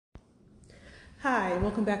Hi, and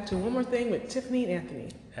welcome back to One More Thing with Tiffany and Anthony.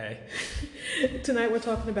 Hey. Tonight we're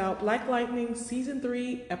talking about Black Lightning Season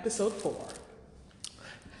 3, Episode 4.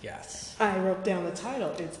 Yes. I wrote down the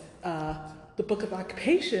title. It's the Book of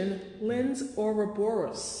Occupation, Lens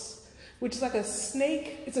Ouroboros, which is like a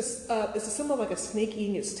snake. It's a symbol of like a snake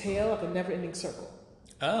eating its tail, like a never-ending circle.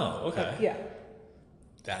 Oh, okay. Yeah.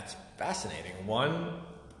 That's fascinating. One,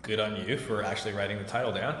 good on you for actually writing the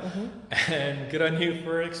title down, and good on you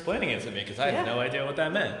for explaining it to me because I had no idea what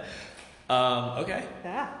that meant. Okay.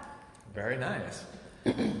 Yeah. Very nice.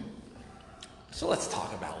 So let's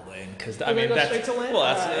talk about Lynn because We're gonna go straight to Lynn? well,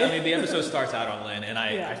 that's All right. I mean the episode starts out on Lynn, and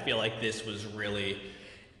I Yeah. feel like this was really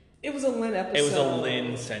It was a Lynn episode. it was a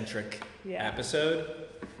Lynn centric episode.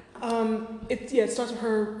 It starts with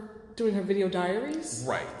her doing her video diaries.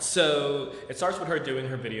 Right. So it starts with her doing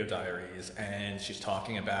her video diaries, and she's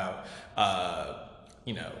talking about,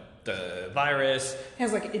 the virus. It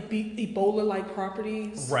has like Ebola-like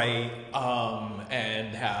properties. Right.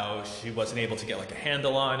 And how she wasn't able to get like a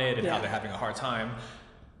handle on it, and how they're having a hard time.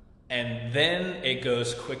 And then it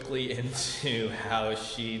goes quickly into how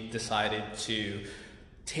she decided to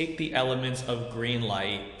take the elements of green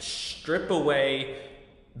light, strip away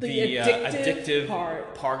the addictive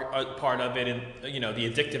part of it, and the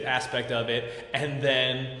addictive aspect of it, and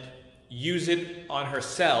then use it on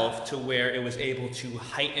herself to where it was able to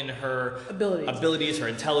heighten her abilities, her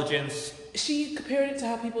intelligence. She compared it to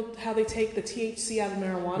how they take the THC out of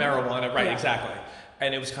marijuana. Right? Exactly.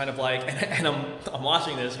 And it was kind of like, and I'm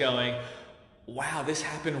watching this going, wow, this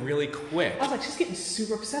happened really quick. I was like, she's getting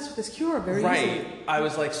super obsessed with this cure very right. easily. I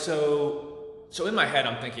was like, so in my head,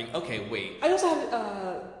 I'm thinking, okay, wait. I also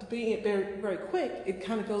had, being it very, very quick, it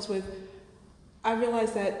kind of goes with, I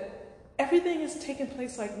realized that everything is taking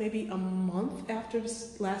place like maybe a month after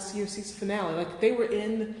last year's season finale. Like they were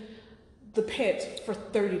in the pit for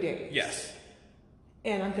 30 days. Yes.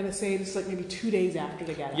 And I'm going to say it's like maybe 2 days after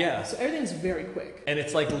they got out. Yeah. So everything's very quick. And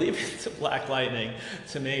it's like leaving it to Black Lightning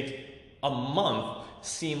to make a month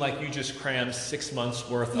seem like you just crammed 6 months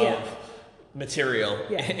worth of material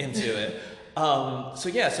into it.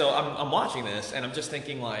 So I'm watching this and I'm just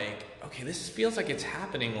thinking like, okay, this feels like it's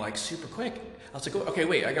happening like super quick. I was like, okay,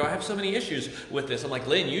 wait, I have so many issues with this. I'm like,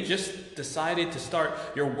 Lynn, you just decided to start,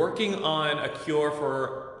 you're working on a cure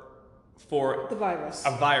for the virus.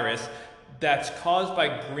 A virus that's caused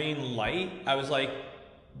by green light. I was like,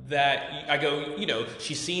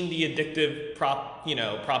 she's seen the addictive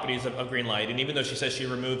properties of green light, and even though she says she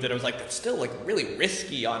removed it, I was like, that's still like really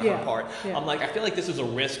risky on her part. Yeah. I'm like, I feel like this is a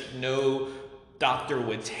risk no doctor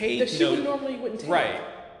would take. That she normally wouldn't take. Right.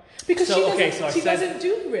 Because she doesn't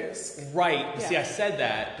do risk. Right. Yeah. See, I said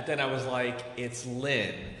that, but then I was like, it's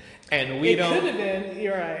Lynn. And it could have been,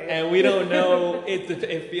 you're right. And we don't know,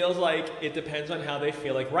 it feels like it depends on how they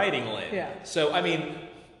feel like writing Lynn. Yeah. So, I mean,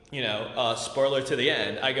 spoiler to the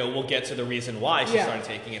end, we'll get to the reason why she started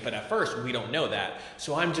taking it, but at first we don't know that.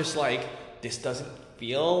 So I'm just like, this doesn't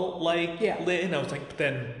feel like Lynn. I was like, but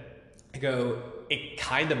then I go, it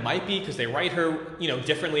kind of might be because they write her,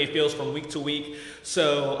 differently. It feels from week to week.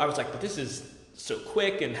 So I was like, but this is so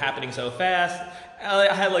quick and happening so fast.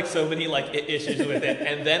 I had like so many like issues with it.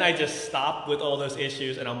 And then I just stopped with all those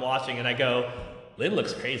issues and I'm watching and I go, Lynn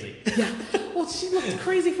looks crazy. Yeah. Well, she looked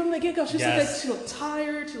crazy from the get-go. She looked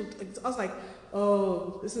tired. I was like,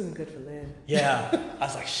 oh, this isn't good for Lynn. Yeah. I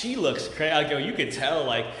was like, she looks crazy. I go, you could tell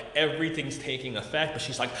like everything's taking effect, but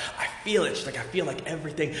she's like, I feel it. She's like, I feel like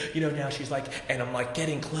everything, now she's like, and I'm like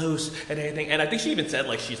getting close and everything. And I think she even said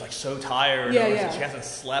like, she's like so tired. She hasn't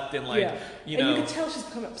slept in like, And you could tell she's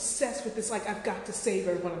become obsessed with this, like, I've got to save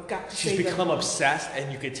everyone. I've got to save everyone. She's become obsessed,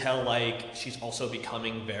 and you could tell like, she's also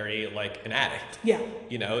becoming very like an addict. Yeah.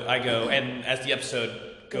 I go, and as the episode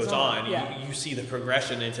goes on, you see the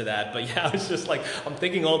progression into that. But yeah, it's just like, I'm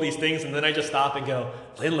thinking all these things, and then I just stop and go,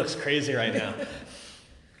 Lynn looks crazy right now.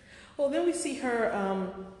 Well, then we see her,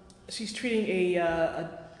 she's treating a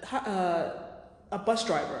bus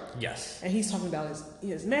driver. Yes. And he's talking about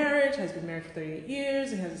his marriage, has been married for 38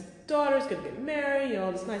 years, and has his daughter's gonna get married,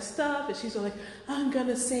 all this nice stuff. And she's like, I'm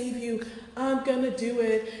gonna save you, I'm gonna do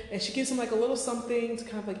it. And she gives him like a little something to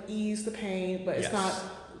kind of like ease the pain, but it's not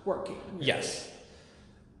working. Really. Yes.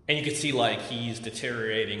 And you can see like he's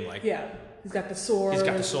deteriorating, like he's got the sores.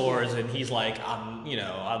 And he's like,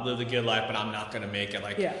 I've lived a good life, but I'm not gonna make it.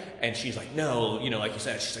 Like, and she's like, no, like you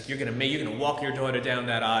said, she's like, you're gonna walk your daughter down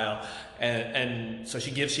that aisle, and so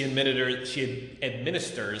she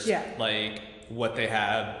administers like what they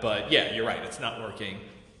have, but you're right, it's not working.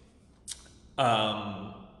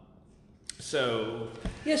 So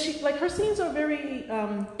she like her scenes are very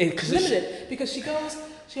limited because she goes.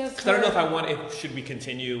 She has. Because I don't know if should we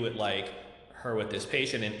continue with like her with this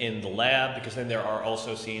patient and in the lab, because then there are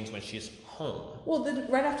also scenes when she's home. Well, then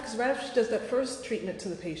right after she does that first treatment to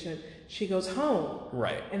the patient, she goes home.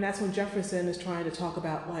 Right. And that's when Jefferson is trying to talk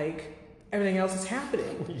about, like, everything else is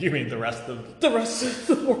happening. You mean the rest of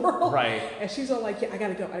the world? Right. And she's all like, yeah, I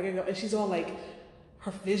gotta go. And she's all like,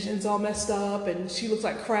 her vision's all messed up and she looks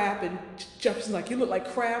like crap. And Jefferson's like, you look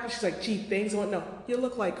like crap. And she's like, gee, thanks. I went, no, you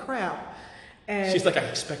look like crap. And she's like, I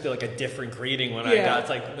expected like a different greeting when I got, it's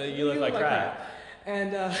like, you look like crap.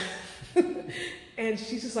 And, and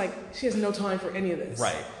she's just like, she has no time for any of this.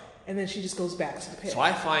 Right. And then she just goes back to the pit. So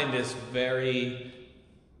I find this very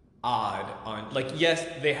odd on, like, yes,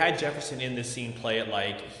 they had Jefferson in this scene play it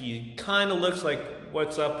like he kind of looks like,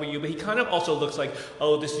 what's up with you? But he kind of also looks like,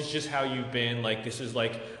 oh, this is just how you've been. Like, this is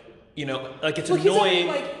like, you know, like it's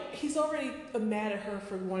annoying. He's already mad at her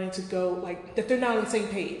for wanting to go, like, that they're not on the same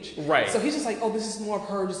page. Right. So he's just like, oh, this is more of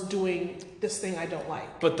her just doing this thing I don't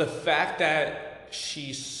like. But the fact that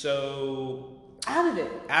she's so out of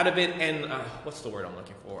it, and what's the word I'm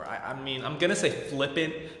looking for? I mean, I'm gonna say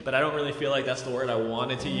flippant, but I don't really feel like that's the word I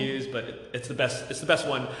wanted to use. But it's the best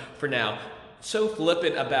one for now. So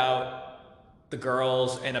flippant about the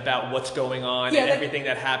girls and about what's going on and everything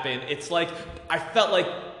that happened. It's like I felt like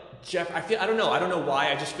I don't know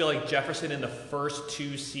why. I just feel like Jefferson in the first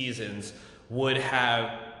 2 seasons would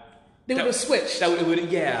have. They would have switched.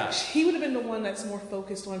 He would have been the one that's more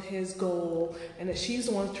focused on his goal, and that she's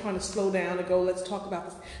the one trying to slow down and go, let's talk about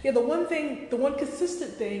this. Yeah, the one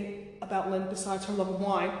consistent thing about Lynn, besides her love of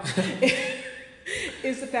wine,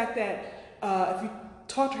 is the fact that if you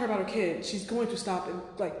talk to her about her kid, she's going to stop and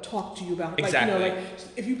like talk to you about it. Exactly. Like, you know,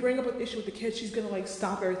 like if you bring up an issue with the kid, she's gonna like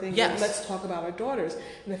stop everything. Yes. And let's talk about our daughters.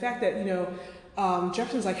 And the fact that, you know,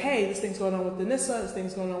 Jefferson's like, hey, this thing's going on with Danissa, this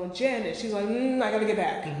thing's going on with Jen, and she's like, I gotta get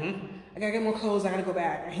back. Mm-hmm. I gotta get more clothes, I gotta go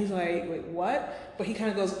back. And he's like, wait, what? But he kind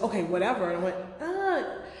of goes, okay, whatever. And I went,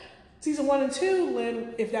 season 1 and 2,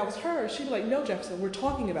 Lynn, if that was her, she'd be like, no, Jefferson, we're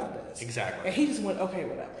talking about this. Exactly. And he just went, okay,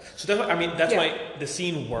 whatever. So that's why the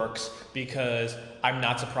scene works, because I'm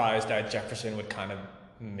not surprised that Jefferson would kind of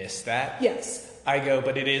miss that. Yes. I go,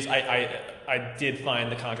 but it is, I did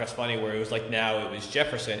find the contrast funny where it was like, now it was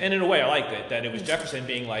Jefferson. And in a way I liked it, that it was Jefferson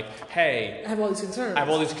being like, hey, I have all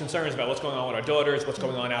these concerns about what's going on with our daughters, what's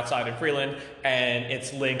going on outside in Freeland. And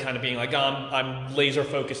it's Lynn kind of being like, I'm laser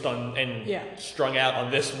focused on and strung out on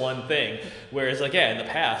this one thing. Whereas like, in the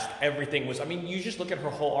past, everything was, I mean, you just look at her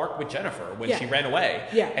whole arc with Jennifer when she ran away.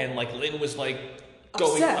 Yeah. And like Lynn was like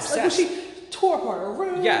going obsessed. Like when she tore apart her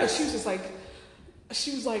room. Yes. And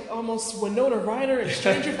she was like almost Winona Ryder in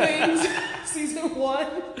Stranger Things, season 1.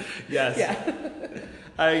 Yes. Yeah.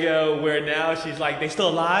 I go, where now she's like, they still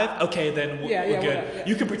alive? Okay, then we're good. Yeah.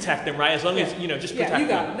 You can protect them, right? As long as, just protect them. Yeah, you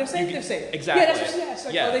got them. They're safe, they're safe. Exactly. Yeah, that's what she asked.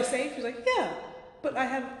 Like, are they safe? She's like, yeah. But I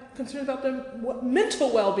have concerns about their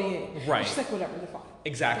mental well-being. Right. She's like, whatever, they're fine.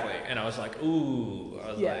 Exactly. Yeah. And I was like, ooh.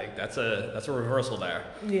 I was like, that's a reversal there.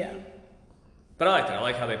 Yeah. But I liked it. I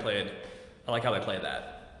like how they played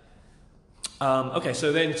that. Okay,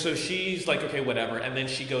 so she's like, okay, whatever, and then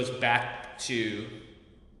she goes back to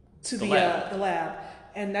the lab,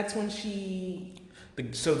 and that's when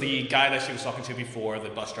so the guy that she was talking to before, the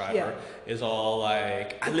bus driver, is all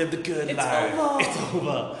like, I lived a good life. It's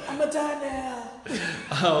over. I'm gonna die now.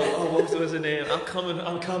 oh, what was her name? I'm coming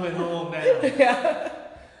home now. Yeah.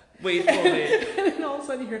 Wait for me. And then all of a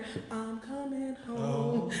sudden you hear, I'm coming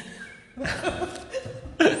home.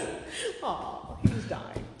 Oh, he was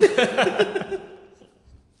dying.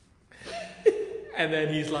 And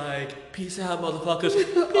then he's like, peace out, motherfuckers.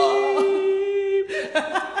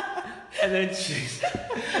 And then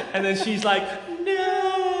she's like,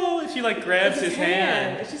 no. And she like grabs his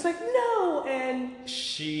hand. And she's like, no. And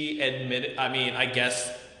she admitted, I mean, I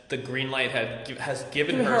guess the green light has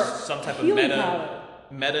given her some type of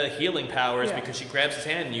meta healing powers, because she grabs his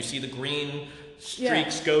hand and you see the green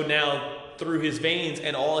streaks go now through his veins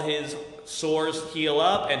and all his sores heal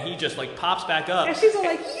up, and he just like pops back up. And she's all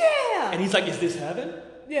like, yeah. And he's like, is this heaven?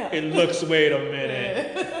 Yeah. It looks, wait a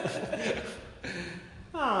minute.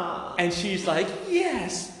 And she's like,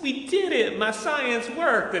 yes, we did it. My science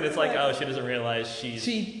worked. And it's like, oh, she doesn't realize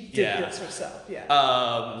she did this herself.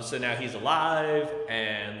 Yeah. So now he's alive,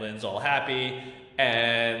 and Lynn's all happy.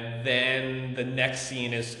 And then the next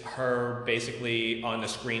scene is her basically on the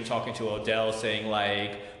screen talking to Odell, saying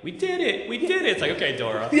like, we did it. It's like, okay,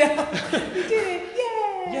 Dora. Yeah. We did it.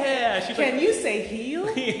 Yeah. Yeah. She's Can you say heal?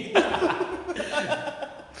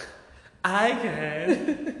 I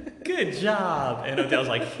can. Good job. And Odell's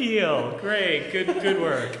like, heal. Great. Good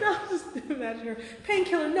work. No, just imagine her.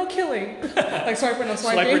 Painkiller, no killing. Like, swipe for no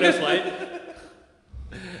swipe. Swipe for no swipe.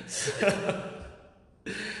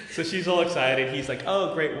 So she's all excited. He's like,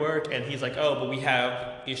 "Oh, great work," and he's like, "Oh, but we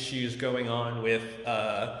have issues going on with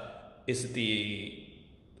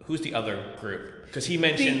who's the other group?" Because he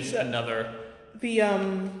mentions another.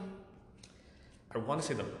 I want to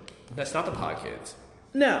say that's not the Pod Kids.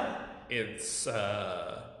 No. It's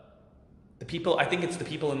the people. I think it's the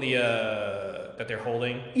people in the that they're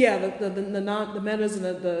holding. Yeah, the metas and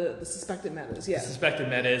the suspected metas. Yeah, the suspected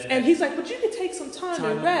metas. And he's like, "But you can take some time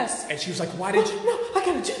and rest." And she was like, "Why did you? No, I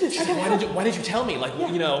gotta do this. Why did you tell me? Like,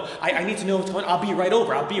 I need to know what's going on. I'll be right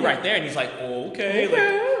over. I'll be right there." And he's like, "Okay,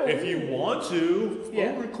 like, if you want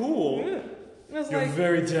to, cool. Yeah. You're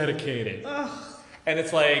very dedicated." And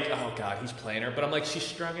it's like, oh God, he's playing her. But I'm like, she's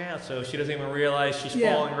strung out, so she doesn't even realize she's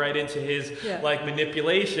falling right into his like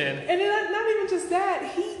manipulation. And then not even just that,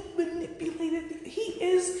 he manipulated. He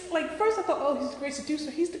is like, first I thought, oh, he's a great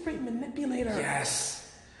seducer. He's the great manipulator. Yes.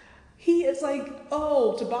 He is like,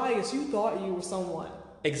 oh, Tobias, you thought you were someone.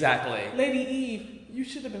 Exactly. Lady Eve, you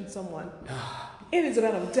should have been someone. It is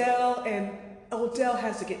about Odell, and Odell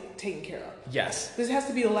has to get taken care of. Yes. This has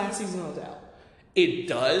to be the last season of Odell. It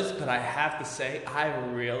does, but I have to say, I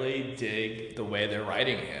really dig the way they're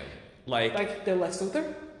writing him. Like they're Lex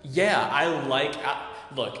Luthor? Yeah,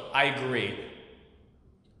 look, I agree.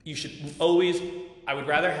 You should always, I would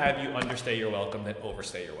rather have you understay your welcome than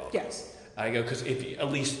overstay your welcome. Yes. I go, because if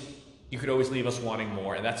at least you could always leave us wanting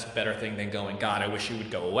more, and that's a better thing than going, God, I wish you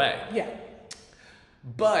would go away. Yeah.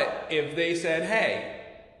 But if they said, hey,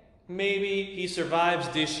 maybe he survives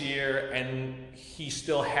this year and he's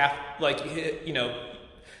still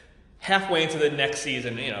halfway into the next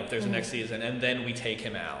season, if there's a next season, and then we take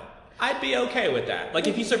him out, I'd be okay with that. Like,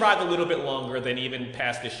 if he survived a little bit longer than even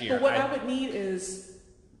past this year. But what I would need is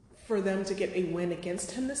for them to get a win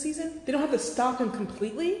against him this season. They don't have to stop him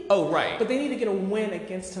completely. Oh, right. But they need to get a win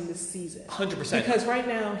against him this season. 100%. Because right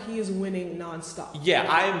now, he is winning nonstop. Yeah,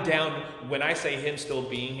 I am down. When I say him still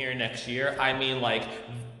being here next year, I mean, like,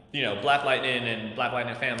 Black Lightning and Black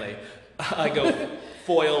Lightning family. I go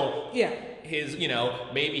foil his,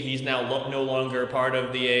 maybe he's now no longer part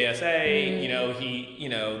of the ASA.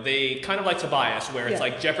 They kind of like Tobias, where it's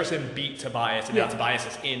like Jefferson beat Tobias, and now Tobias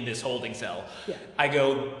is in this holding cell. Yeah. I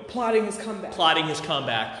go plotting his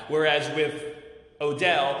comeback. Whereas with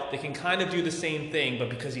Odell, they can kind of do the same thing, but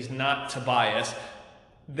because he's not Tobias,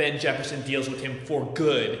 then Jefferson deals with him for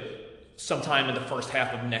good sometime in the first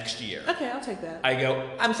half of next year. Okay, I'll take that.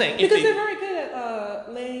 I'm saying... Because they're very good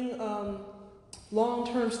at laying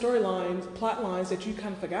long-term storylines, plot lines that you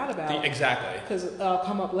kind of forgot about. Exactly. Because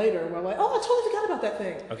come up later, we're like, oh, I totally forgot about that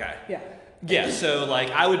thing. Okay. Yeah. Yeah, so,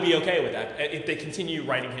 I would be okay with that if they continue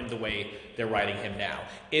writing him the way they're writing him now.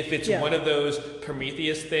 If it's one of those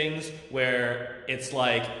Prometheus things where it's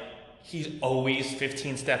like... He's always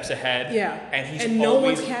 15 steps ahead. Yeah. And no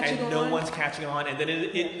one's catching on. And then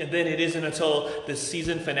it isn't until the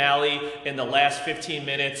season finale in the last 15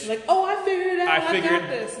 minutes. Like, oh, I figured it out. I got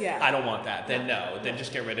this. Yeah. I don't want that. Then then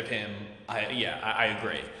just get rid of him. I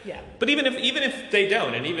agree. Yeah. But even if they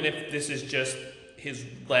don't, and even if this is just his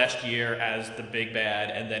last year as the big bad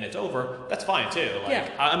and then it's over, that's fine too.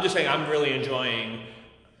 I'm just saying I'm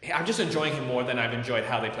just enjoying him more than I've enjoyed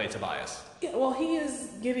how they play Tobias. Yeah, well, he is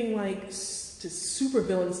getting to super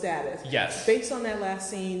villain status. Yes. Based on that last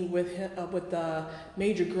scene with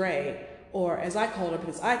Major Gray, or as I call her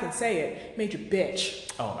because I can say it, Major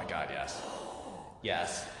Bitch. Oh my God, yes.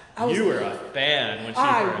 Yes. You were a fan when she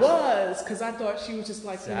I was, because I thought she was just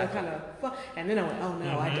kind of fun. And then I went, oh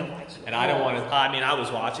no, I don't like you. And I don't want to, I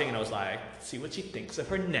was watching and I was like, see what she thinks of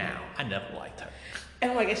her now. I never liked her.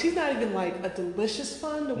 And and she's not even a delicious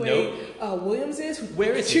fun the way Williams is.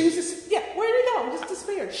 Where is she? Where did he go? Just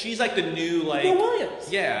disappeared. She's like the new Bill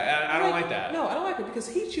Williams. Yeah, I don't like that. No, I don't like her because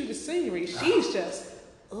he chews the scenery. She's just,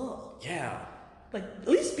 ugh. Yeah. At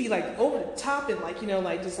least be over the top and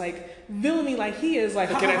just villainy like he is.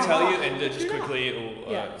 Can I tell you and just quickly,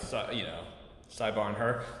 sidebar on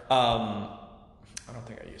her. I don't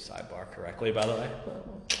think I used sidebar correctly, by the way.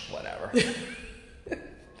 Whatever.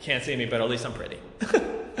 Can't see me, but at least I'm pretty.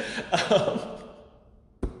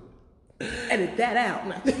 Edit that out.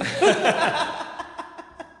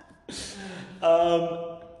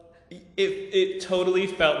 It totally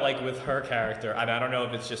felt like with her character, and I don't know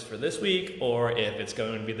if it's just for this week or if it's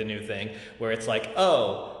going to be the new thing, where it's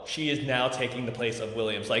she is now taking the place of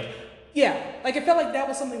Williams. Yeah, it felt like that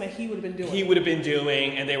was something that he would have been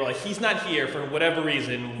doing. And they were he's not here for whatever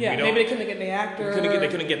reason. Yeah, maybe they couldn't get the actor. They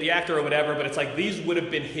couldn't get the actor or whatever, but it's these would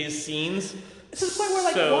have been his scenes. To the point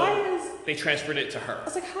where why is... They transferred it to her.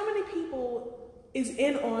 It's how many people is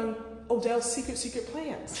in on Odell's secret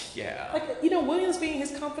plans. Yeah. Like, Williams being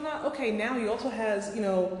his confidant, okay, now he also has,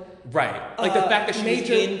 Right. Like the fact that she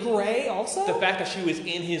Major was in Gray also? the fact that she was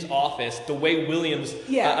in his office, the way Williams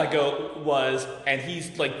was, and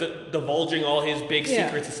he's like divulging all his big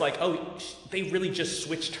secrets. It's like, they really just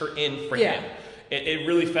switched her in for him. It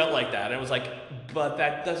really felt like that. And it was like, but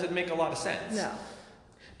that doesn't make a lot of sense. No.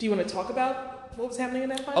 Do you want to talk about what was happening in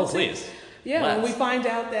that final scene? Please. Yeah, when we find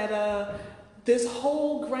out that this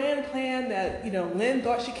whole grand plan that, Lynn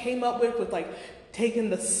thought she came up with like taking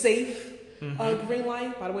the safe green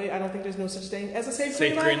light. By the way, I don't think there's no such thing as a safe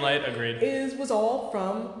green light. Safe green light, agreed. Was all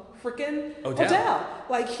from freaking Odell.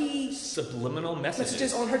 Like he subliminal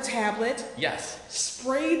messages on her tablet. Yes.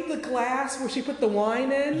 Sprayed the glass where she put the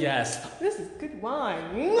wine in. Yes. This is good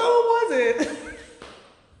wine. No, it wasn't.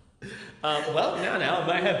 Well, now it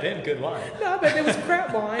might have been good wine. No, I bet it was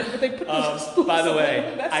crap wine, but they put the by the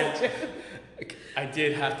way, I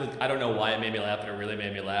did have to. I don't know why it made me laugh, but it really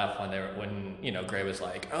made me laugh when Gray was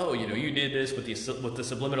like, "Oh, you did this with the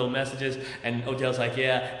subliminal messages," and Odell's like,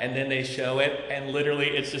 "Yeah," and then they show it, and literally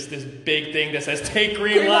it's just this big thing that says "Take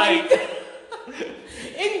green light."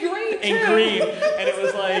 In green, and it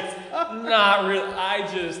was like, not really.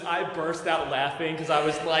 I burst out laughing because I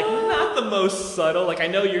was like, not the most subtle. Like, I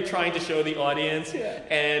know you're trying to show the audience,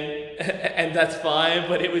 and that's fine,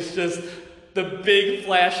 but it was just the big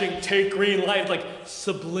flashing "Take green light," like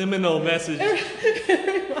subliminal message.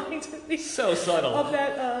 It reminded me so subtle of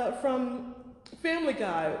that from Family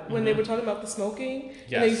Guy when they were talking about the smoking.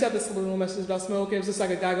 Yes. And they used to have this little message about smoking. It was just like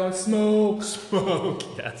a guy going, "Smoke,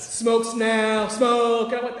 yes, smokes now,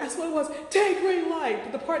 smoke." And I went, "That's what it was. Take green light."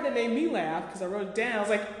 But the part that made me laugh because I wrote it down, I was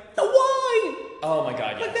like, "The wine." Oh my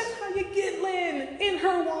God! Yes. Like that's how you get Lynn in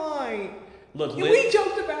her wine. Look, we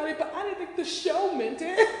joked about it, but I didn't think the show meant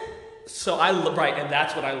it. So and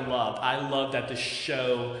that's what I loved. I loved that the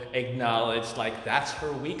show acknowledged, like, that's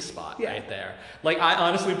her weak spot right there. Like, I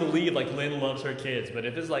honestly believe, like, Lynn loves her kids, but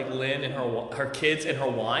if it's like Lynn and her kids and her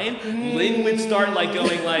wine, Lynn would start like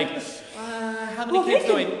going like, how many kids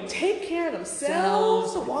do I take care of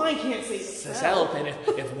themselves? The wine can't save itself. And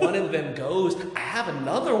if one of them goes, I have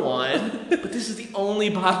another one, but this is the only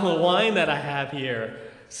bottle of wine that I have here.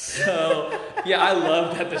 So, yeah, I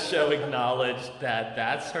love that the show acknowledged that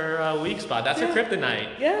that's her weak spot. That's her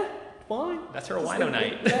kryptonite. Yeah, wine. That's her wino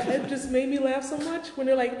night. It just made me laugh so much when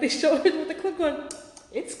they showed it with the clip going,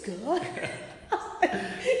 "It's good."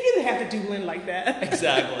 You didn't have to do Lynn like that.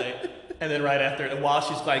 Exactly. And then right after, while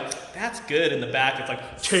she's like, "That's good," in the back, it's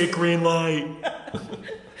like, "Take green light."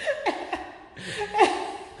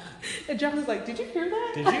 And John was like, "Did you hear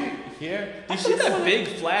that? Did you hear? Did you see that big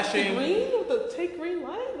flashing green with the take green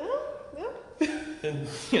light? No." And,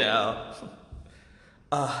 so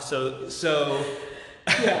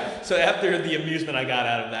after the amusement I got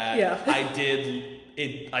out of that, I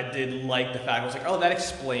did like the fact. I was like, oh, that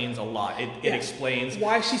explains a lot. It explains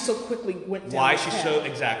why she so quickly went down. Why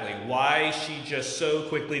she just so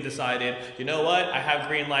quickly decided, you know what? I have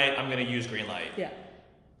green light. I'm going to use green light. Yeah.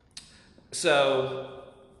 So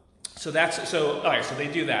all right. So they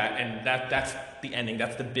do that, and that's the ending.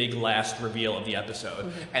 That's the big last reveal of the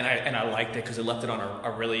episode, and I liked it because it left it on a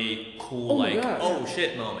really cool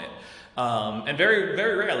shit moment. And very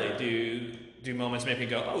very rarely do moments make me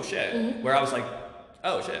go oh shit, where I was like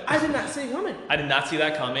oh shit. I did not see it coming. I did not see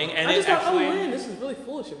that coming, and I just thought, oh man, this is really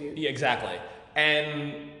foolish of you. Yeah, exactly,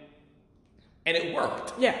 and it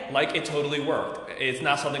worked. Yeah. Like, it totally worked. It's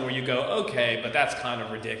not something where you go, okay, but that's kind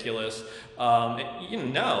of ridiculous.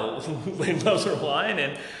 Lynn loves her wine,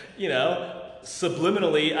 and,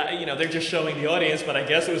 subliminally, they're just showing the audience, but I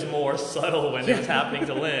guess it was more subtle when it was happening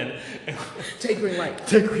to Lynn. Take green light.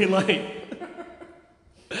 Take green light.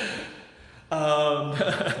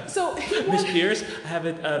 So, Miss Pierce, I have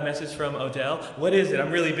a message from Odell. What is it?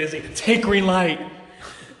 I'm really busy. Take green light.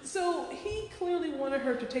 So, he clearly wanted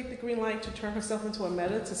her to take the green light to turn herself into a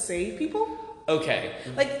meta to save people? Okay.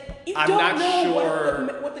 Like, you I'm don't not know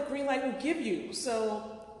sure what the green light will give you, so...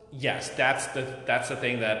 Yes, that's the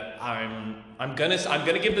thing that I'm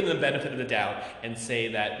gonna give them the benefit of the doubt and say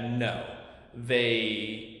that no,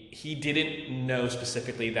 he didn't know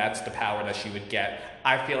specifically that's the power that she would get.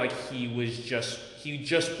 I feel like he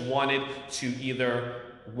just wanted to either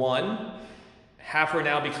have her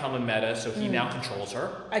now become a meta, so he now controls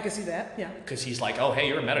her. I can see that, yeah. Because he's like, oh, hey,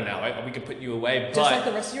 you're a meta now. We can put you away. Just like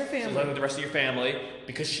the rest of your family. Just like the rest of your family.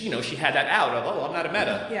 Because, she had that out of, oh, I'm not a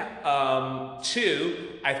meta. Yeah. Two,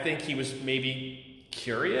 I think he was maybe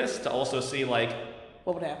curious to also see, like...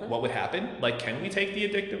 What would happen? Like, can we take the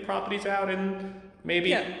addictive properties out and maybe...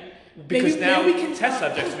 Yeah. Because maybe we can test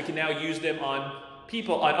subjects, we can now use them on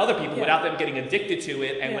other people without them getting addicted to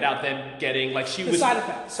it and without them getting like she was side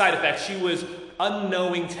effects. Side effects. She was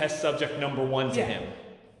unknowing test subject number 1 to him.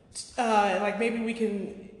 Like maybe we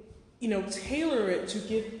can, tailor it to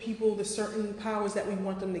give people the certain powers that we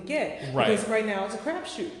want them to get. Right. Because right now it's a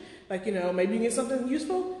crapshoot. Like, maybe you get something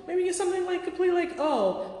useful. Maybe you get something like completely like,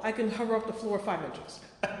 oh, I can hover off the floor 5 inches.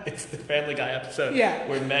 It's the Family Guy episode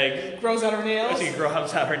where Meg grows out her nails. She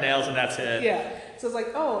grows out her nails and that's it. Yeah. So it's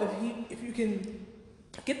like, oh, if you can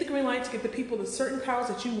get the green light to get the people the certain powers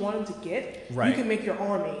that you want them to get, you can make your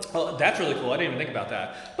army. Oh, that's really cool. I didn't even think about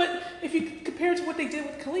that. But if you compare it to what they did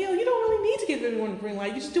with Khalil, you don't really need to give everyone a green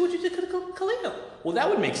light. You just do what you did with Khalil. Well, that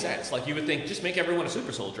would make sense. Like, you would think, just make everyone a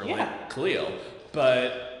super soldier like Khalil.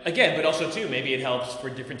 But also, too, maybe it helps for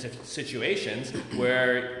different situations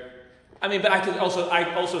where... but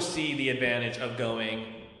I also see the advantage of going,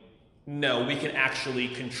 no, we can actually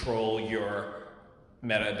control your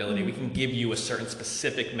meta ability. We can give you a certain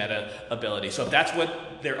specific meta ability. So if that's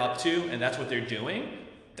what they're up to and that's what they're doing,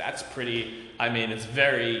 that's pretty, it's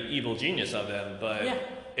very evil genius of them, but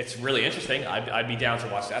it's really interesting. I'd be down to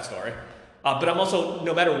watch that story. But I'm also,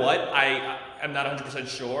 no matter what, I'm not 100%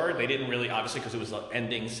 sure. They didn't really, obviously, because it was an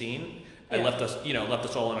ending scene. It left us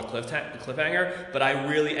all on a cliffhanger. But I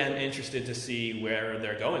really am interested to see where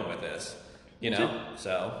they're going with this.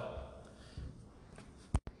 So.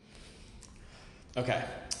 Okay,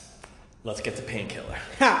 let's get to Painkiller.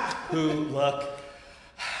 I'm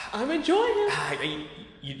enjoying it.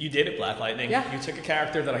 You did it, Black Lightning. Yeah. You took a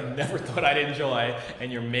character that I never thought I'd enjoy,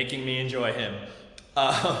 and you're making me enjoy him.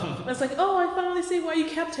 It's like, oh, I finally see why you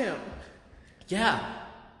kept him. Yeah.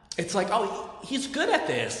 It's like, oh, he's good at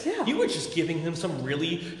this. Yeah. You were just giving him some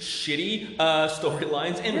really shitty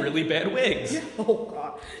storylines and really bad wigs. Yeah. Oh,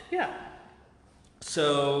 God. Yeah.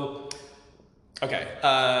 So... Okay.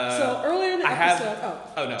 So earlier in the episode...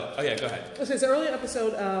 Oh, no. Oh, yeah, go ahead. Okay, so earlier in the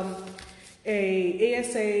episode, a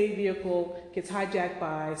ASA vehicle gets hijacked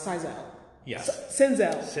by Sizel. Yes.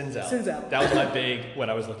 Sinzel. That was what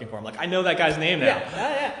I was looking for. I'm like, I know that guy's name now.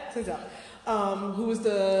 Yeah, Sinzel. Who was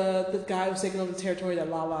the guy who was taking over the territory that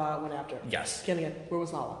Lala went after. Yes. Again, where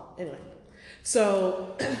was Lala? Anyway.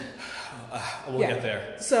 So... we'll get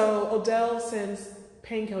there. So Odell sends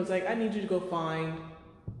Painkiller. He's like, I need you to go find...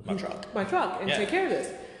 my truck and take care of this.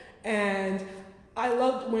 And I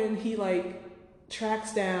loved when he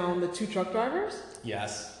tracks down the 2 truck drivers.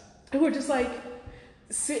 Yes. Who were just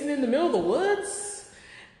sitting in the middle of the woods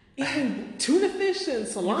eating tuna fish and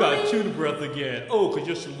salami. You got tuna breath again. Oh, because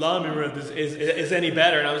your salami breath is any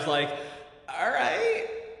better. And I was like, all right,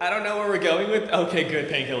 I don't know where we're going with. Okay, good,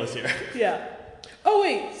 Painkiller's here. Yeah. Oh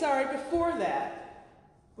wait, sorry. Before that,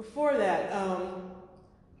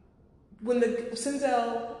 when the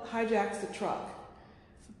Sinzel hijacks the truck,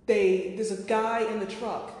 there's a guy in the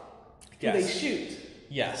truck who they shoot.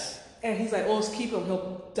 Yes. And he's like, "Oh, let's keep him.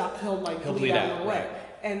 He'll bleed out away." Right.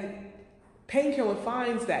 And Painkiller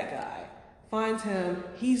finds that guy, finds him.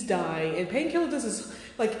 He's dying, and Painkiller does this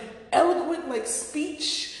eloquent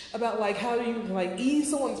speech about how you ease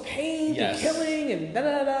someone's pain through killing and da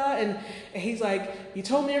da da. And he's like, "You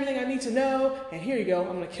told me everything I need to know, and here you go.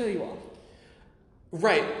 I'm gonna kill you all."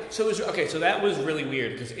 Right. So it was okay. So that was really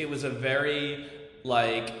weird because it was a very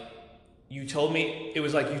you told me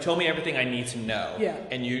everything I need to know. Yeah.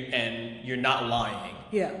 And you're not lying.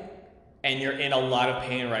 Yeah. And you're in a lot of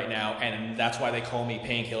pain right now, and that's why they call me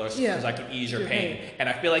Painkillers because I can ease your pain. And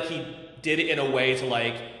I feel like he did it in a way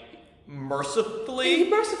to mercifully. He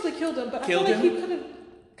mercifully killed him, but I feel like he could have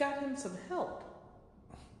gotten some help.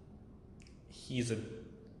 He's a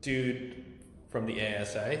dude from the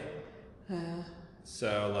ASA.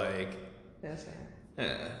 So yes,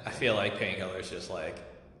 I feel like Painkiller's just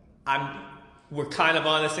we're kind of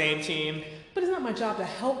on the same team. But it's not my job to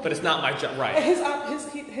help. But it's not my job, right?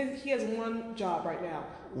 He has one job right now.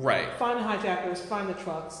 Right. Find the hijackers, find the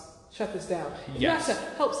trucks, shut this down. You have to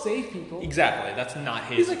help save people. Exactly. That's not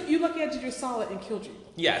his. He's like, you lucky I did your solid and killed you.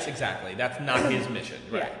 Yes, exactly. That's not his mission,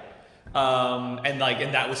 right? Yeah.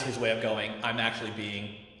 And that was his way of going, I'm actually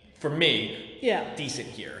being, for me, decent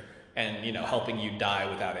here, and helping you die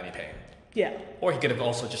without any pain. Yeah. Or he could have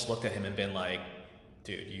also just looked at him and been like,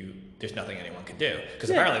 dude, there's nothing anyone can do. Because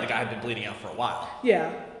apparently the guy had been bleeding out for a while.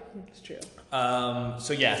 Yeah, it's true.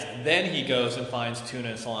 So yes, then he goes and finds tuna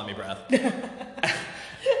and salami breath. And it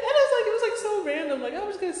was so random. I'm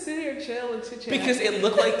just going to sit here and chill and chit-chat. Because it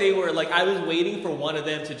looked like they were, I was waiting for one of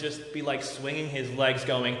them to just be, swinging his legs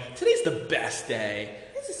going, today's the best day.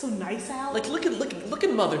 This is so nice out. Look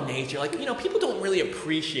at Mother Nature. People don't really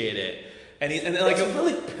appreciate it. And then like it's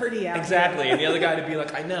really pretty out exactly, here. and the other guy to be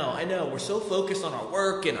like, I know, we're so focused on our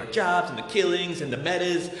work and our jobs and the killings and the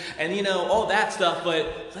metas and all that stuff,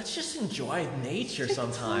 but let's just enjoy nature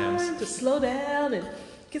sometimes. Time to slow down and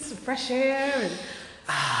get some fresh air and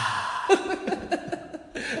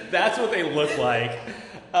That's what they look like.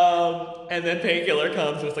 And then Painkiller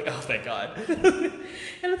comes and it's like, oh, thank God.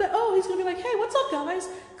 And I thought, oh, he's gonna be like, hey, what's up, guys?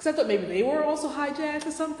 Because I thought maybe they were also hijacked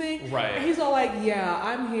or something. Right. And he's all like, yeah,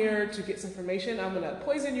 I'm here to get some information. I'm gonna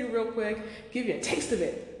poison you real quick, give you a taste of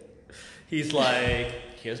it. He's like,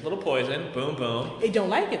 here's a little poison, boom, boom. You don't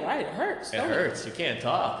like it, right? It hurts. It hurts. You can't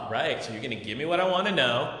talk, right? So you're gonna give me what I want to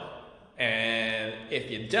know, and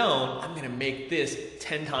if you don't, I'm gonna make this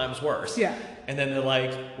 10 times worse. Yeah. And then they're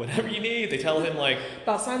like, whatever you need. They tell him like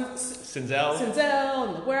About Sinzel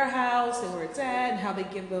and the warehouse and where it's at and how they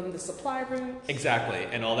give them the supply route. exactly,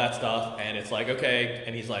 and all that stuff. And it's like, okay,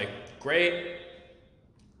 and he's like, great.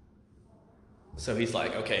 So he's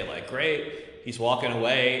like, okay, like great. He's walking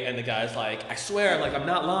away, and the guy's like, I swear, like I'm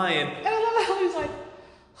not lying. And I love how he's like,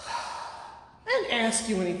 I didn't ask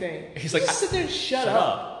you anything. He's like, just sit there and shut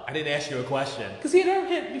up. I didn't ask you a question. Because he had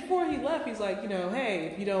hit before he left. He's like,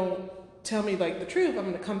 hey, if you don't tell me like the truth, I'm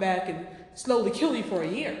gonna come back and slowly kill you for a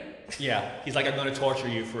year. Yeah, he's like, I'm going to torture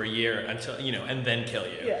you for a year until and then kill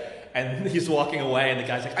you. Yeah. And he's walking away, and the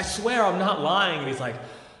guy's like, I swear I'm not lying. And he's like,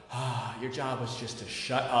 your job was just to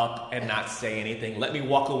shut up and not say anything. Let me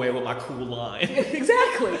walk away with my cool line.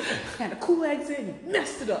 Exactly. Had a cool exit and he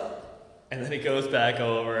messed it up. And then he goes back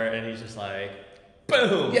over, and he's just like,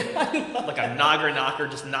 boom! Yeah, like a knocker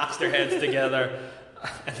just knocks their heads together,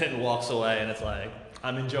 and then walks away, and it's like,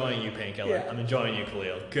 I'm enjoying you, Painkiller. Yeah. I'm enjoying you,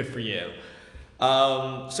 Khalil. Good for you.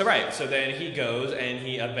 So then he goes and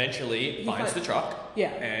he eventually finds the truck. Yeah.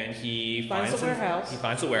 And he finds the warehouse. He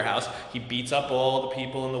finds the warehouse. He beats up all the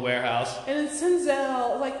people in the warehouse. And then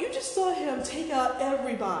Sinzel, like, you just saw him take out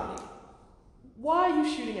everybody. Why are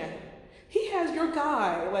you shooting at him? He has your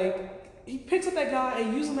guy, like, he picks up that guy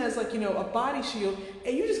and uses him as, like, a body shield,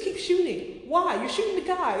 and you just keep shooting. Why? You're shooting the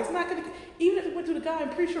guy. It's not gonna, even if it went through the guy, I'm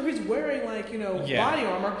pretty sure he's wearing, like, body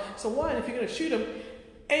armor. So one, if you're gonna shoot him,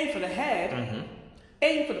 aim for the head,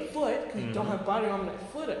 aim for the foot, because you don't have body armor on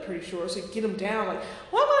that foot, I'm pretty sure, so you get him down. Like,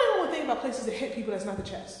 why am I the only thing about places that hit people that's not the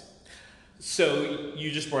chest? So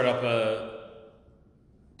you just brought up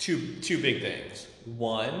two big things.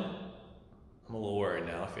 One, I'm a little worried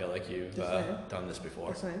now. I feel like you've done this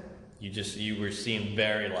before. Just saying. You were seen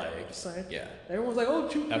very like, Just saying. yeah. Everyone's like, oh,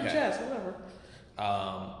 shoot for the chest, whatever.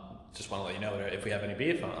 Just want to let you know that if we have any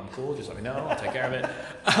beef, I'm cool. Just let me know. I'll take care of it.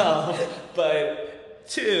 But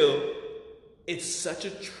two, it's such a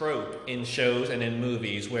trope in shows and in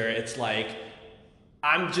movies where it's like,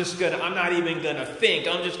 I'm not even gonna think.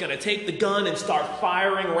 I'm just gonna take the gun and start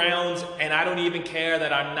firing rounds, and I don't even care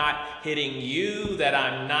that I'm not hitting you, that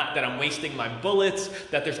I'm wasting my bullets,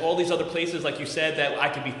 that there's all these other places, like you said, that I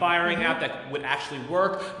could be firing at that would actually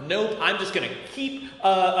work. Nope, I'm just gonna keep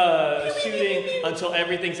shooting until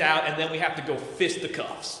everything's out, and then we have to go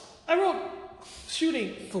fisticuffs. I wrote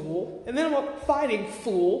shooting fool, and then I wrote fighting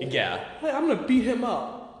fool. Yeah. Like, I'm gonna beat him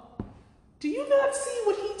up. Do you not see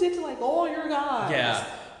what he did to like all your guys? Yeah.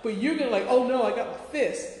 But you're gonna like, oh no, I got my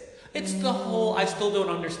fist. It's the whole, I still don't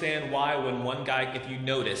understand why when one guy, if you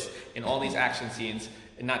notice in all these action scenes,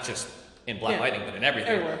 and not just in Black Lightning, but in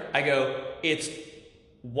everything, everywhere. I go, it's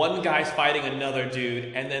one guy's fighting another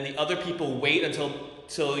dude, and then the other people wait until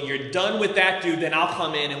you're done with that dude, then I'll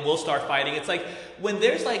come in and we'll start fighting. It's like, when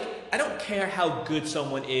there's like, I don't care how good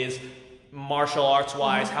someone is, martial arts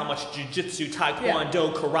wise, how much jiu-jitsu,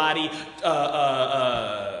 taekwondo, karate,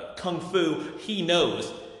 kung fu he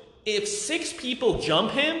knows. If 6 people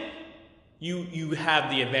jump him, you have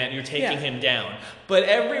the advantage. You're taking him down. But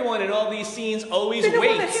everyone in all these scenes always They don't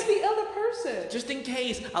want to waits. hit the other person. Just in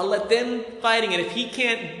case, I'll let them fighting, and if he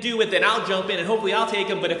can't do it, then I'll jump in, and hopefully I'll take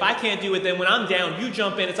him. But if I can't do it, then when I'm down, you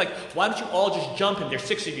jump in. It's like, why don't you all just jump him? There's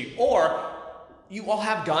 6 of you. Or you all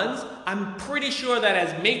have guns. I'm pretty sure that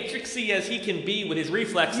as matrixy as he can be with his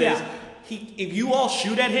reflexes, if you all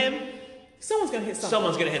shoot at him, someone's gonna hit something.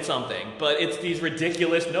 Someone's gonna hit something. But it's these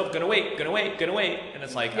ridiculous, nope, gonna wait, and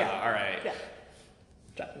it's like, all right. Yeah.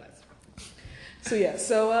 Drop the knife.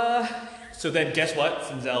 So then guess what?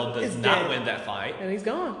 Sinzel does not win that fight. And he's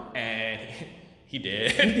gone. And he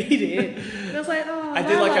did. He did. And I was like, oh, I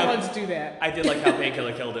did like how to do that. I did like how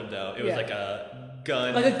Painkiller killed him though. It was like a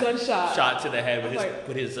gun, like a gunshot shot to the head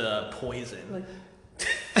with his poison. Like,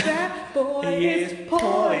 that boy is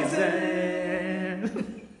poison.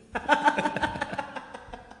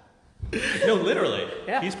 No, literally.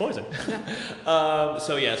 Yeah. He's poison. So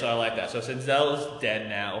I like that. So Sinzel's dead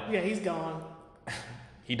now. Yeah, he's gone.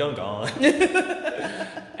 He done gone.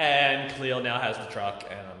 And Khalil now has the truck,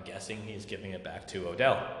 and I'm guessing he's giving it back to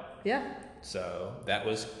Odell. Yeah. So that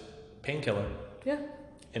was Painkiller. Yeah.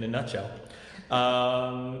 In a nutshell.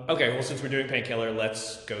 Okay, well, since we're doing Painkiller,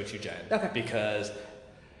 let's go to Jen. Okay. Because,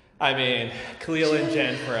 I mean, Khalil and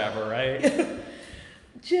Jen forever, right?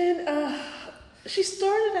 Jen, she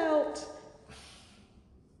started out...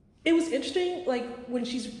 It was interesting, like, when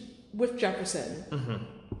she's with Jefferson,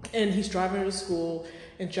 and he's driving her to school,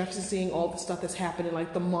 and Jefferson's seeing all the stuff that's happened in,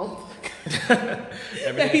 like, the month.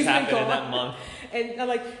 Everything's happened in that month.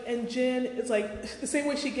 And Jen, it's like the same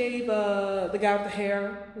way she gave the guy with the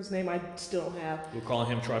hair, whose name I still don't have. We're calling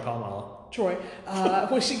him Troy Palmala. Troy.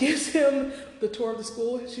 When she gives him the tour of the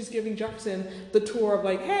school, she's giving Jefferson the tour of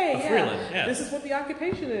like, hey, this is what the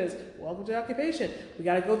occupation is. Welcome to the occupation. We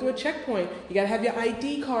got to go through a checkpoint. You got to have your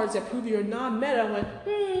ID cards that prove you're non-meta. I went,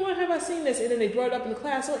 when have I seen this? And then they brought it up in the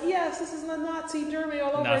class. So yes, this is Nazi Germany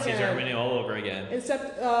all over again. Nazi Germany all over again.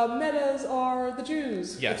 Except metas are the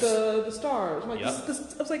Jews. Yes. With the stars. I'm like,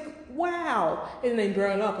 this, I was like, wow. And they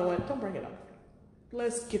brought it up. I went, don't bring it up.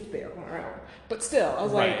 Let's get there on our own. But still, I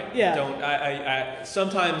was like, yeah. I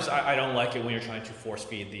sometimes I don't like it when you're trying to force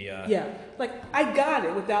feed the. Yeah, like I got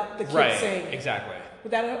it without the kid saying it. Exactly.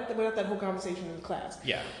 Without that whole conversation in class.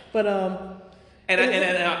 Yeah. But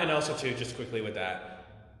and also too, just quickly with that,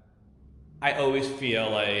 I always feel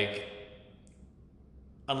like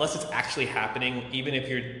unless it's actually happening, even if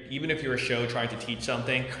you're a show trying to teach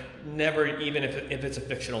something, never, even if it's a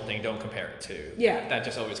fictional thing, don't compare it to. Yeah. That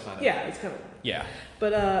just always kind of. Yeah, it's kind of. Yeah.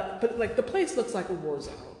 But like the place looks like a war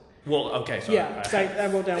zone. Well, okay, so yeah, I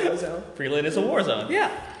wrote down war zone. Freeland is a war zone.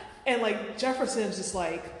 Yeah, and like Jefferson's just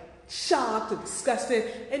like shocked and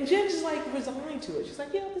disgusted, and Jen's just like resigned to it. She's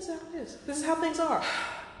like, yeah, this is how it is. This is how things are.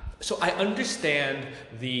 So I understand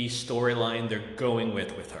the storyline they're going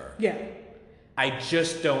with her. Yeah. I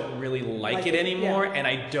just don't really like it anymore, and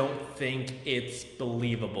I don't think it's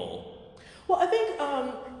believable. Well, I think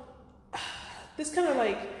this kind of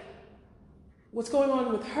like what's going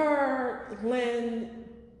on with her, Lynn,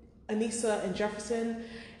 Anissa, and Jefferson,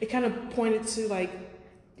 it kind of pointed to like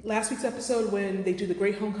last week's episode when they do the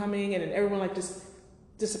Great Homecoming and then everyone like just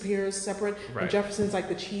disappears separate, and Jefferson's like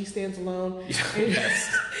the cheese stands alone.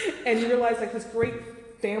 And you realize like this great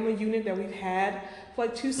family unit that we've had for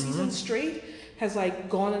like 2 seasons straight has like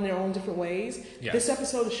gone in their own different ways. Yes. This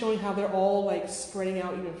episode is showing how they're all like spreading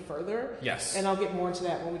out even further. Yes. And I'll get more into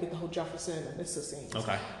that when we get the whole Jefferson and Anissa scenes.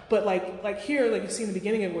 Okay. But like here, like you see in the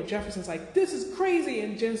beginning of where Jefferson's like, this is crazy,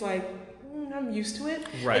 and Jen's like, I'm used to it.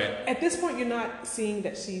 Right. Like, at this point, you're not seeing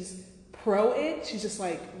that she's pro it. She's just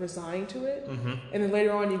like resigned to it. Mm-hmm. And then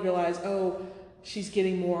later on, you realize, oh, she's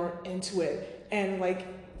getting more into it. And like,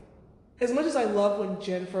 as much as I love when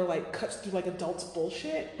Jennifer like cuts through like adults'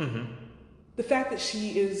 bullshit. Mm-hmm. The fact that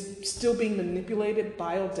she is still being manipulated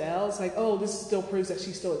by Odell is like, oh, this still proves that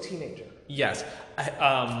she's still a teenager. Yes.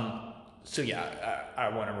 So yeah, I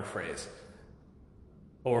want to rephrase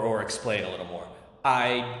or explain a little more.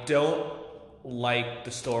 I don't like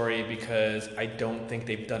the story because I don't think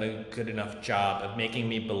they've done a good enough job of making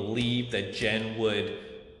me believe that Jen would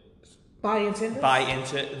buy into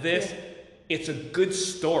this. Yeah. It's a good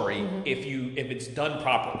story mm-hmm. if it's done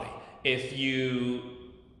properly. If you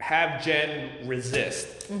have Jen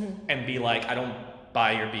resist mm-hmm. and be like, I don't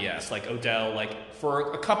buy your BS. Like Odell, like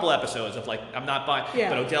for a couple episodes of like, I'm not buying,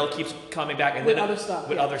 but Odell keeps coming back and with then other stuff,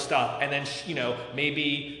 other stuff. And then,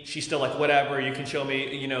 maybe she's still like, whatever, you can show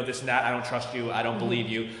me, this and that. I don't trust you. I don't mm-hmm. believe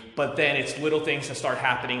you. But then it's little things that start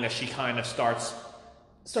happening that she kind of starts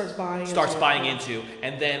buying into,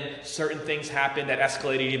 and then certain things happen that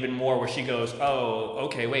escalated even more where she goes, oh,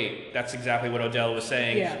 okay, wait, that's exactly what Odell was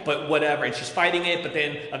saying, but whatever, and she's fighting it, but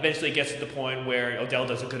then eventually it gets to the point where Odell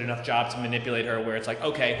does a good enough job to manipulate her where it's like,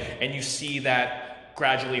 okay, and you see that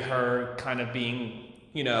gradually her kind of being,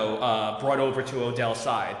 brought over to Odell's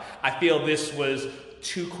side. I feel this was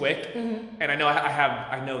too quick, mm-hmm. and I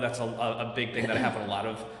know that's a big thing that I have in a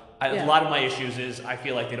lot of my issues is I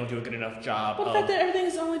feel like they don't do a good enough job. Well, the fact that everything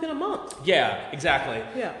has only been a month. Yeah, exactly.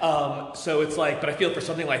 Yeah. So it's like, but I feel for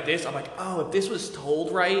something like this, I'm like, oh, if this was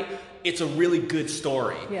told right, it's a really good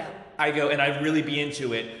story. Yeah. I go, and I'd really be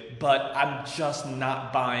into it, but I'm just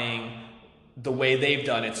not buying the way they've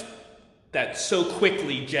done it. That so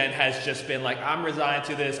quickly Jen has just been like, I'm resigned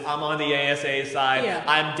to this. I'm on the ASA side. Yeah.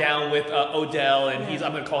 I'm down with Odell, and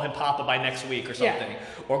I'm going to call him Papa by next week or something,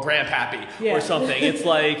 or Grandpappy or something. It's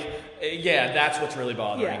like, that's what's really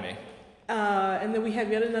bothering me. And then we have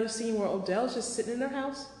yet another scene where Odell's just sitting in their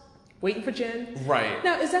house, waiting for Jen. Right.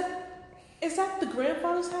 Now, is that the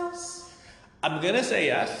grandfather's house? I'm gonna say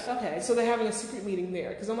yes. Okay, so they're having a secret meeting there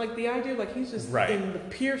because I'm like the idea of like he's just Right. in the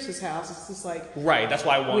Pierce's house. It's just like Right. That's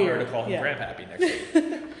why I want her weird. to call him Yeah. Grandpappy next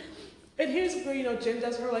week. And here's where Jen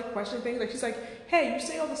does her like questioning things. Like she's like, "Hey, you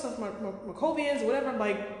say all this stuff, Markovians, whatever." I'm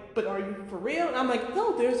like, "But are you for real?" And I'm like,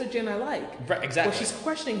 "No, there's a Jen I like." Right, exactly. Well, she's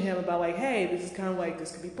questioning him about like, "Hey, this is kind of like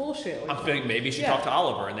this could be bullshit." Like, I'm feeling maybe she Yeah. talked to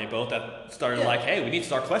Oliver, and they both started like, "Hey, we need to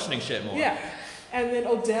start questioning shit more." yeah. And then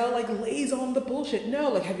Odell like lays on the bullshit. No,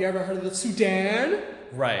 like, have you ever heard of the Sudan?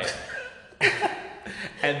 Right.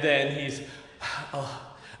 And then he's, oh,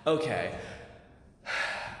 okay.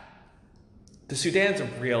 The Sudan's a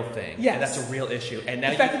real thing. Yes. And that's a real issue. And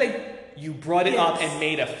now The fact that you brought it up Yes. and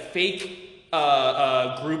made a fake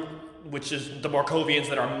group, which is the Markovians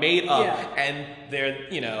that are made up. Yeah. And they're,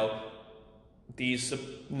 these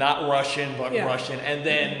not Russian, but Yeah. Russian. And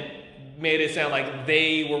then made it sound like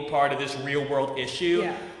they were part of this real world issue.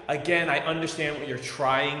 Yeah. Again, I understand what you're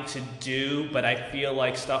trying to do, but I feel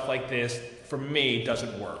like stuff like this, for me,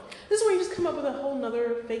 doesn't work. This is where you just come up with a whole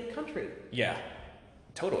nother fake country Yeah,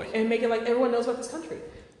 totally. and make it like everyone knows about this country.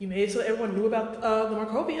 You made it so that everyone knew about the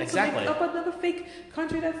Markovians. Exactly. So make up another fake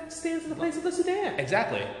country that stands in the place of the Sudan.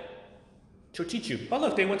 Exactly. Chochichu. Oh,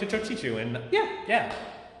 look, they went to Chochichu, and Yeah. yeah.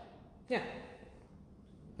 Yeah.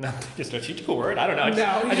 No, is Chochichu a word? I don't know.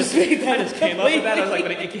 No, you I just just made that I just came up with that. I was like,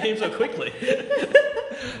 but completely. it came so quickly.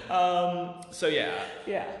 So yeah.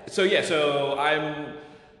 Yeah.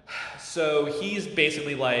 So he's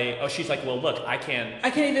basically like, oh, she's like, well, look, I can't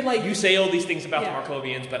even like you say all these things about Yeah. the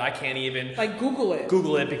Markovians, but I can't even like Google it.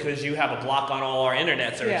 Google it because you have a block on all our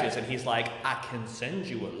internet searches. Yeah. And he's like, I can send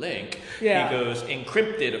you a link. Yeah. He goes,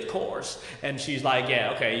 encrypted, of course. And she's like,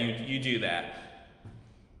 yeah, okay, you do that.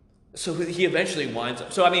 So he eventually winds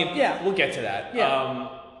up. So I mean, Yeah. we'll get to that.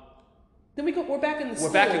 Yeah. Then we're back in the school.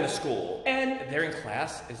 We're back in the school. And they're in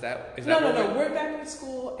class? Is that no, what we're back in the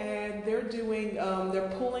school and they're doing they're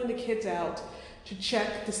pulling the kids out to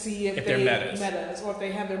check to see if they're they metas. or if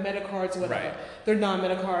they have their meta cards or whatever. Right. They're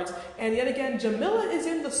non-meta cards. And yet again, Jamila is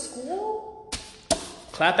in the school.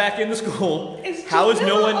 Clap back in the school. Is How is no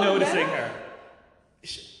Jamila one a noticing meta? her?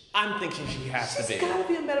 I'm thinking she has to She's be. gotta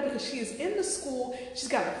be a meta because she is in the school. She's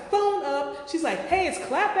got her phone up. She's like, "Hey, it's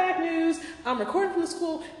Clapback News. I'm recording from the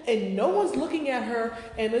school," and no one's looking at her.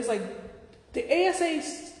 And it's like the ASA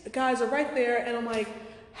guys are right there, and I'm like,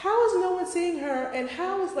 "How is no one seeing her?" And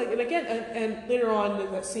how is like, and again, and later on,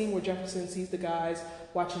 there's that scene where Jefferson sees the guys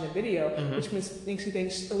watching the video, which makes he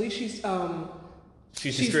think at least she's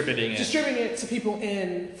distributing it. to people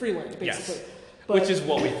in Freeland, basically. Yes. But, Which is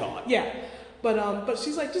what we thought. yeah. But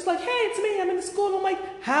she's like, just like, "Hey, it's me. I'm in the school." And I'm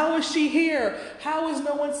like, "How is she here? How is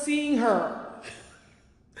no one seeing her?"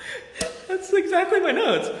 That's exactly my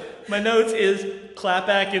notes. My notes is clap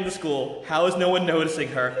back in the school. How is no one noticing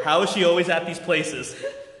her? How is she always at these places?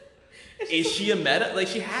 Is she a meta? Like,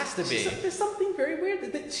 she has to be. There's something very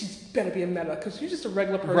weird that she better be a meta because she's just a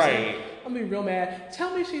regular person. Right. I'm gonna be real mad.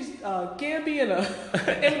 Tell me she's Gambi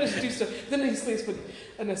and English juicer. Then he sleeps with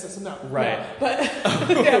Anissa. So no. Right. No. But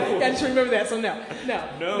yeah, I just remember that. So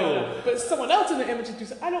no. But someone else in the image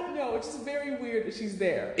juicer. I don't know. It's just very weird that she's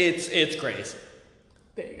there. It's Grace.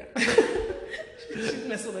 There you go. She's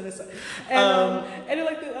messing with Anissa. And then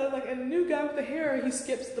like a new guy with the hair, he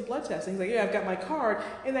skips the blood test. And he's like, "Yeah, I've got my card."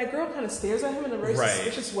 And that girl kind of stares at him in a very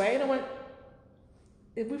suspicious way. And I went,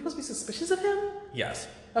 "Are we supposed to be suspicious of him?" Yes.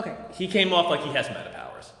 Okay. He came off like he has meta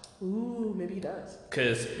powers. Ooh, maybe he does.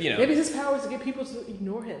 Because, Maybe his power is to get people to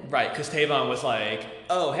ignore him. Right, because Tavon was like,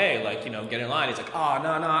 oh, hey, get in line. He's like, oh,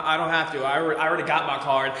 no, I don't have to. I already got my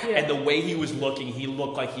card. Yeah. And the way he was looking, he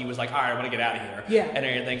looked like he was like, all right, I want to get out of here. Yeah. And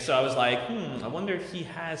everything. So I was like, I wonder if he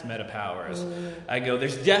has meta powers. I go,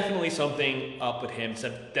 there's definitely something up with him.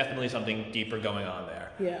 Definitely something deeper going on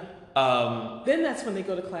there. Yeah. Then that's when they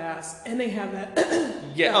go to class and they have that.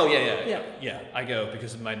 Yeah. I go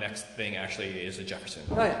because my next thing actually is a Jefferson.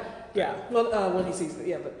 Oh yeah. Yeah. Well, when he sees it,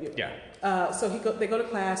 yeah, but Yeah. So they go to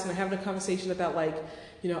class and they're having a conversation about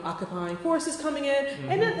occupying forces coming in,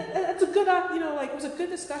 and that's a good it was a good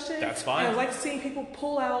discussion. That's fine. And I like seeing people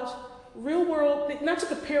pull out real world, not to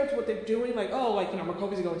compare it to what they're doing,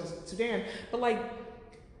 Markovi's are going to Sudan, but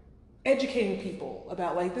educating people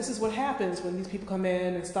about this is what happens when these people come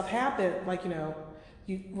in and stuff happen,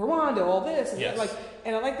 Rwanda, all this, and Yes.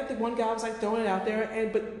 and I like that the one guy was throwing it out there,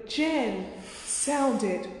 but Jen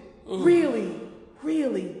sounded really,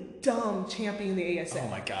 really dumb championing the ASA. Oh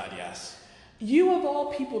my God, yes. You of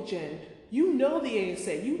all people, Jen, you know the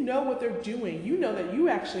ASA, you know what they're doing, you know that you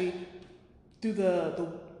actually do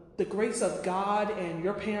the grace of God and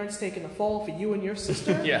your parents taking the fall for you and your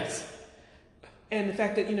sister. Yes. And the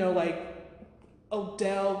fact that,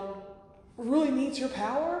 Odell really needs your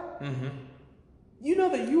power. you know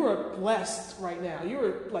that you are blessed right now. You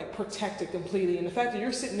are like protected completely. And the fact that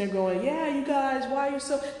you're sitting there going, yeah, you guys, why are you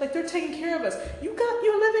so, like they're taking care of us. You're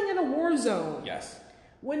living in a war zone. Yes.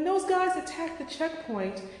 When those guys attack the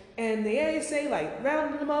checkpoint and the ASA like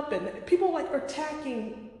rounded them up and people like are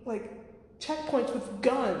attacking like checkpoints with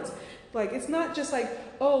guns. Like it's not just like,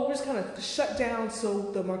 oh, we're just kind of shut down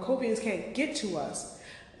so the Markovians can't get to us.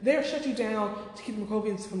 They're shut you down to keep the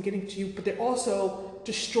Markovians from getting to you, but they're also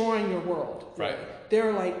destroying your world. Right.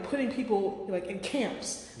 They're like putting people like in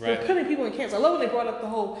camps. Right. They're putting people in camps. I love when they brought up the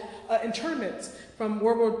whole internments from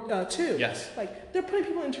World War II. Yes. Like they're putting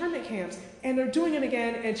people in internment camps and they're doing it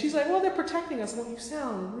again. And she's like, well, they're protecting us. Well, you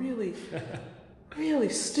sound really, really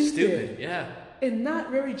stupid. Stupid, yeah. And not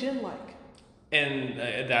very Jen-like. And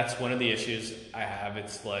that's one of the issues I have.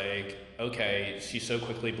 It's like, okay, she so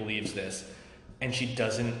quickly believes this, and she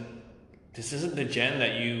doesn't. This isn't the Jen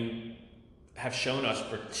that you have shown us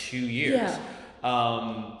for 2 years.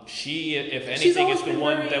 Yeah. She, if anything, is the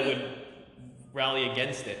one that would rally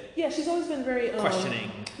against it. Yeah, she's always been very questioning.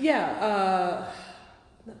 Yeah.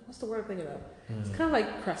 What's the word I'm thinking of? It's kind of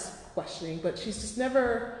like questioning, but she's just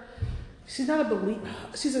never. She's not a believer.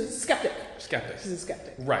 She's a skeptic. She's a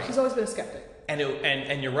skeptic. Right. She's always been a skeptic. And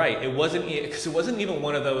you're right. It wasn't even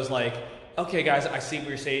one of those like, okay, guys, I see what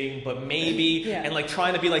you're saying, but maybe, and like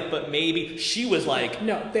trying to be like, but maybe. She was like,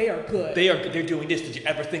 no, they are good. They're doing this. Did you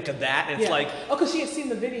ever think of that? And it's like, oh, because she had seen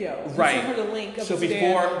the video. Right. You sent her the link of so the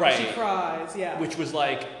before, stand, right? She cries. Yeah. Which was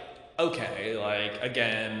like, okay, like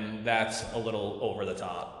again, that's a little over the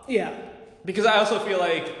top. Yeah. Because I also feel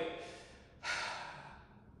like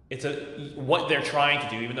it's what they're trying to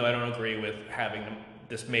do, even though I don't agree with having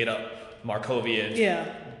this made up Markovian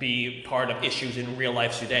be part of issues in real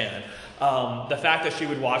life Sudan. The fact that she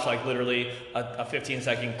would watch like literally a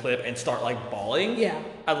 15-second clip and start like bawling. Yeah.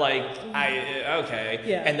 Okay.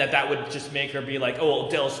 Yeah. And that would just make her be like,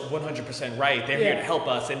 oh, Dell's 100% right. They're here to help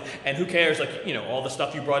us. And who cares? Like, you know, all the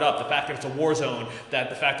stuff you brought up, the fact that it's a war zone,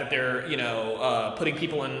 the fact that they're, you know, putting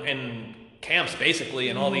people in camps basically,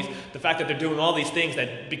 and all these, the fact that they're doing all these things,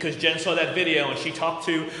 that because Jen saw that video and she talked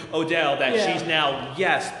to Odell, that she's now,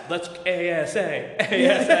 yes, let's ASA.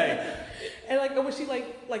 And like when she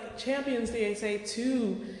like champions the ASA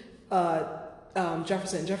to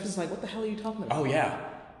Jefferson. Jefferson's like, what the hell are you talking about? Oh yeah.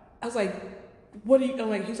 I was like, what are you? I'm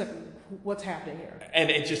like, he's like, what's happening here? And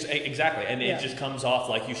it just exactly, and it just comes off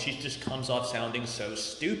like she just comes off sounding so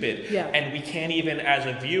stupid. Yeah. And we can't even, as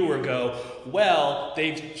a viewer, go, well,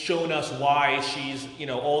 they've shown us why she's, you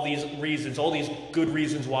know, all these reasons, all these good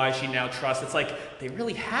reasons why she now trusts. It's like they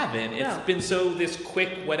really haven't. It's been so this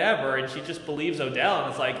quick whatever, and she just believes Odell,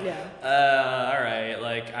 and it's like, all right,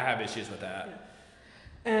 like I have issues with that.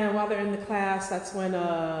 Yeah. And while they're in the class, that's when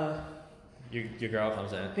your girl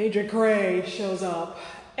comes in. Major Gray shows up.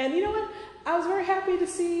 And you know what? I was very happy to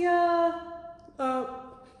see I've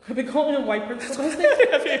been calling him White Principal.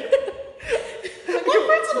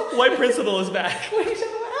 White Principal is back. When he showed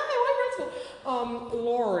up, White Principal.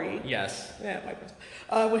 Lori. Yes. Yeah, White Principal.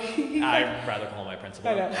 I'd rather call him White Principal.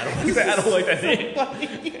 I know. I don't like that name.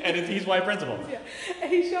 And he's White Principal. Yeah.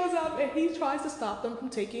 And he shows up and he tries to stop them from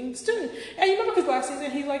taking students. And you remember because last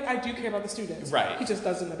season he's like, I do care about the students. Right. He just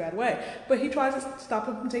does it in a bad way. But he tries to stop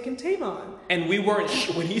them from taking Tavon. And we weren't,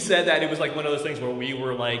 when he said that, it was like one of those things where we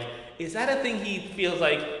were like, is that a thing he feels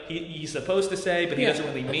like he's supposed to say, but he doesn't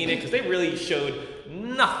really mean it? Because they really showed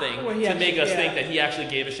nothing to make us think that he actually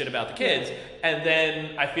gave a shit about the kids. And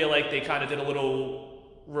then I feel like they kind of did a little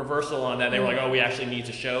reversal on that. They were like, oh, we actually need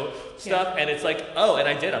to show stuff. And it's like, oh, and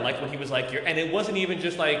I did. I liked when he was like, and it wasn't even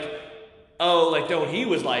just like, oh, like, no, he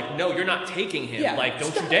was like, no, you're not taking him. Yeah. Like,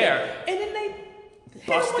 don't you dare. And then they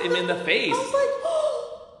bust him in the face. I was like, oh.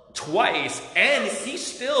 Twice, and he's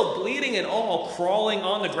still bleeding and all, crawling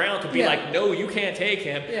on the ground to be like, no, you can't take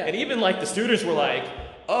him. And even like the students were like,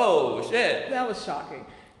 oh shit. That was shocking.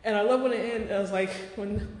 And I love when it ended. I was like,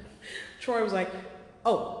 when Troy was like,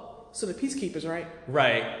 oh, so the peacekeepers, right?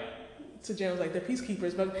 Right. So Jen was like, they're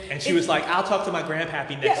peacekeepers, but and she was like, I'll talk to my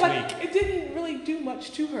grandpappy next week. It didn't really do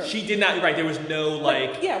much to her. She did not. Right. There was no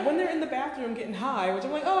like. Yeah, when they're in the bathroom getting high, which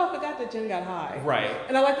I'm like, oh, I forgot that Jen got high. Right.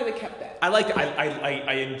 And I like that they kept that. I liked.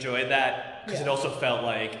 I enjoyed that because it also felt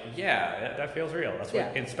like, that feels real. That's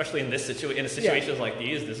what, and especially in this situations like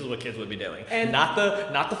these, this is what kids would be doing, and not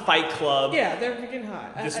the fight club. Yeah, they're freaking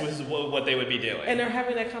high. This was what they would be doing, and they're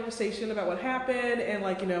having that conversation about what happened, and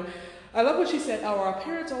like, you know. I love what she said, our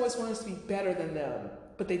parents always want us to be better than them,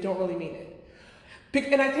 but they don't really mean it.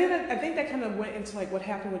 And I think that kind of went into like what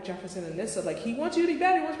happened with Jefferson and Nissa. Like, he wants you to be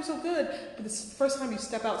better, he wants you to be so good, but it's the first time you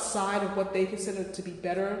step outside of what they consider to be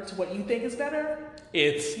better to what you think is better.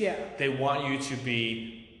 They want you to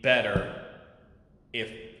be better,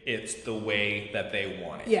 if it's the way that they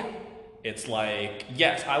want it. Yeah. It's like,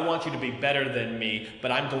 yes, I want you to be better than me,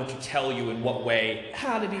 but I'm going to tell you in what way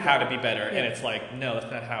how to be better. Yeah. And it's like, no,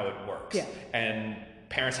 that's not how it works. Yeah. And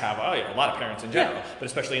parents have, a lot of parents in general, but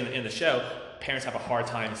especially in the show, parents have a hard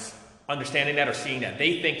time understanding that or seeing that.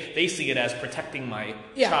 They see it as protecting my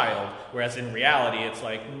child, whereas in reality, it's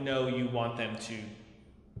like, no, you want them to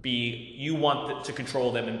to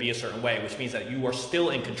control them and be a certain way, which means that you are still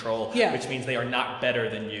in control, which means they are not better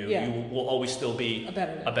than you. Yeah. You will always still be a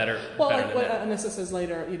better well, like than what them. Anissa says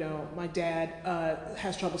later, my dad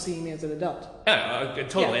has trouble seeing me as an adult. Yeah,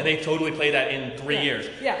 totally. And they totally play that in 3 years.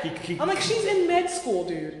 Yeah. I'm like, she's in med school,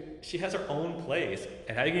 dude. She has her own place.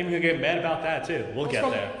 And how are you even going to get mad about that, too? We'll get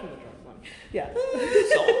there. Yeah.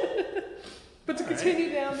 But to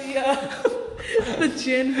continue down the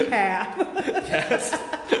Jen path. Yes.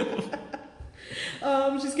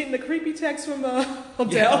 She's getting the creepy text from Odell.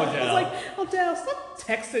 Odell. I was like, Odell, stop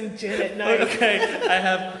texting Jen at night. Okay, I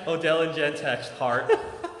have Odell and Jen text heart.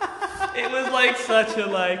 It was like such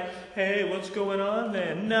a hey, what's going on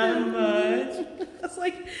then? Not much. It's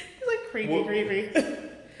like creepy.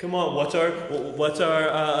 Come on, what's our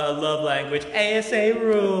love language? ASA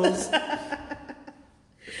rules.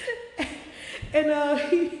 And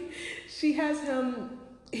she has him.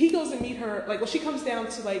 He goes to meet her. She comes down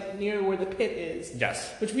to near where the pit is.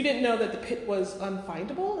 Yes. Which we didn't know that the pit was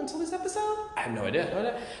unfindable until this episode. I have no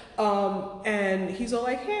idea. And he's all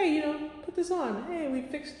like, "Hey, put this on. Hey, we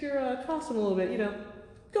fixed your costume a little bit.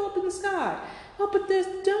 Go up in the sky. Oh, but there's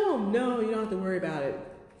the dome. No, you don't have to worry about it.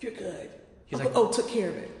 You're good." He's Uncle O took care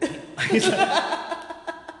of it. He's like,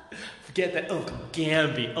 forget that Uncle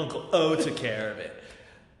Gamby. Uncle O took care of it.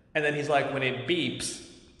 And then he's like, when it beeps,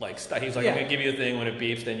 he's like, I'm going to give you a thing. When it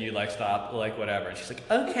beeps, then you stop, whatever. And she's like,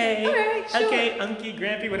 okay, all right, sure. Okay, Unky,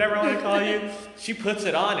 Grampy, whatever I want to call you. She puts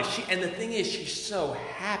it on, and the thing is, she's so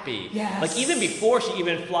happy. Yes. Even before she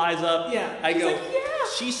even flies up, I go, yeah.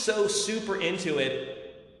 She's so super into it.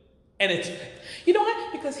 And it's... You know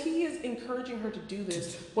what? Because he is encouraging her to do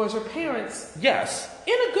this, whereas her parents, yes,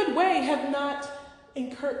 in a good way, have not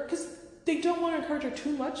encouraged, because they don't want to encourage her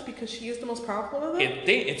too much because she is the most powerful of them.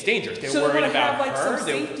 It's dangerous. They're so worried they about have, her. Some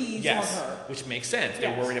safeties on her. Which makes sense. They're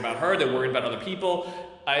Yes. worried about her. They're worried about other people.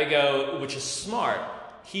 I go, which is smart.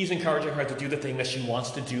 He's encouraging her to do the thing that she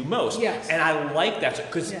wants to do most. Yes. And I like that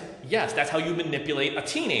because, yes, that's how you manipulate a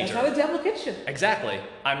teenager. That's how the devil gets you. Exactly.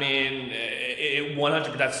 I mean,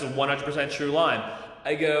 100. That's a 100% true line.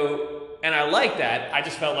 I go, and I like that. I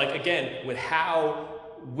just felt like, again, with how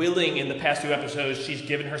willing in the past 2 episodes she's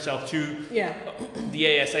given herself to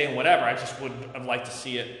the ASA and whatever, I just would have liked to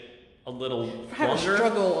see it a little longer. A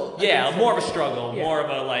struggle. Yeah, more of a struggle. Yeah. More of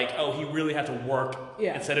a he really had to work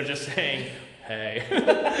instead of just saying, hey. And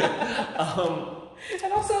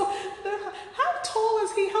also, how tall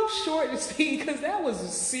is he? How short is he? Because that was a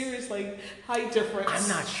serious height difference. I'm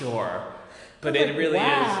not sure, but it really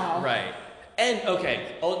is right. And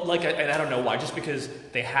okay, and I don't know why, just because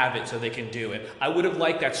they have it so they can do it. I would have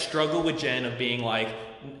liked that struggle with Jen of being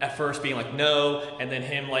at first being no, and then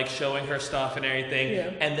him showing her stuff and everything,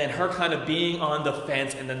 and then her kind of being on the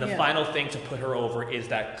fence, and then the final thing to put her over is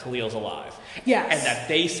that Khalil's alive. Yes. And that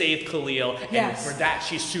they saved Khalil, and for that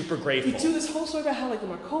she's super grateful. We do this whole story about how the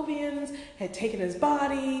Markovians had taken his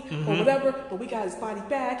body or whatever, but we got his body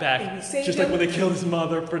back. And we saved just him. When they killed his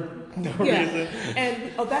mother for no reason.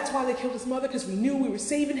 And that's why they killed his mother, because we knew we were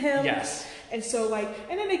saving him. Yes. And so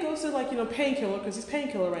and then it goes to Painkiller, because he's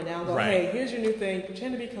Painkiller right now. Go, hey, here's your new thing,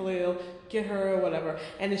 pretend to be Khalil, get her or whatever.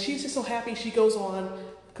 And then she's just so happy she goes on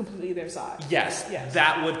completely their side. Yes.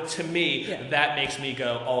 That would, to me, that makes me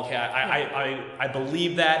go, okay, I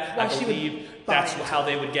believe that. I believe that's how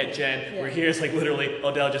they would get Jen. Where here's literally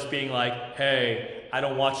Odell just being hey, I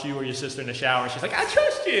don't watch you or your sister in the shower. And she's like, I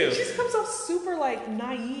trust you. She just comes off super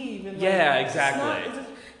naive and exactly.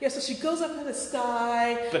 So she goes up to the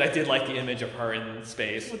sky. But I did like the image of her in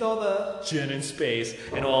space. With all the... Jen in space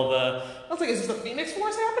and all the... I was like, is this the Phoenix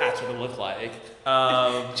Force happening? That's what it looked like.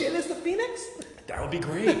 Jen is the Phoenix? That would be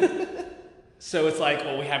great. So it's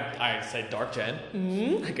I say Dark Jen.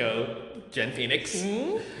 Mm-hmm. I go Jen Phoenix.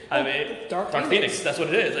 Mm-hmm. I mean, Dark Phoenix. That's what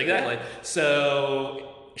it is, exactly. Yeah. So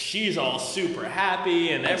she's all super happy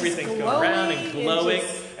and everything's going around and glowing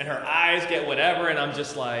and her eyes get whatever, and I'm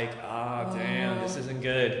just damn, this isn't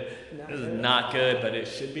good. This is not good, but it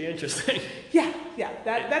should be interesting. Yeah.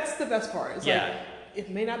 That's the best part. It's it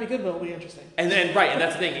may not be good, but it'll be interesting. And then, and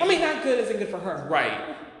that's the thing. I mean, not good isn't good for her. Right.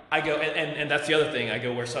 I go, and that's the other thing. I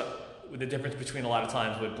go, the difference between a lot of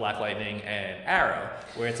times with Black Lightning and Arrow,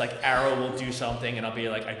 where it's like Arrow will do something and I'll be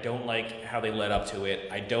like, I don't like how they led up to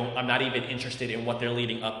it. I'm not even interested in what they're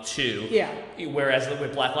leading up to. Yeah. Whereas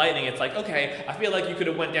with Black Lightning, it's like, okay, I feel like you could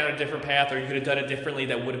have went down a different path or you could have done it differently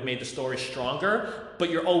that would have made the story stronger, but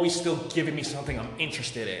you're always still giving me something I'm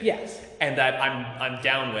interested in. Yes. And that I'm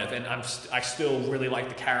down with, and I still really like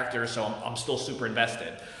the characters, so I'm still super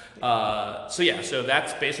invested. So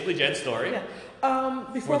that's basically Jen's story. Yeah.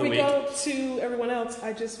 Before we go to everyone else,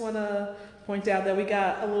 I just want to point out that we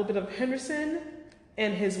got a little bit of Henderson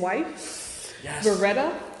and his wife, yes.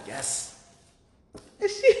 Beretta. Yes. And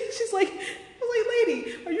she's like, I was like,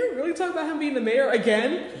 lady, are you really talking about him being the mayor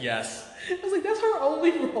again? Yes. I was like, that's her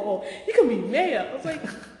only role. He can be mayor. I was like,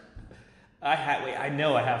 I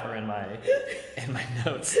know I have her in my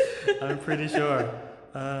notes. I'm pretty sure.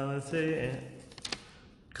 Let's see.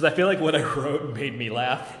 Because I feel like what I wrote made me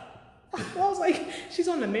laugh. I was like, she's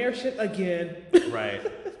on the mayorship again. Right.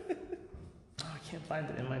 Oh, I can't find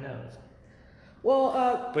it in my notes.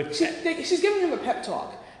 Well, she's giving him a pep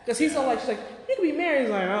talk. Because he's all like, she's like, you can be mayor. He's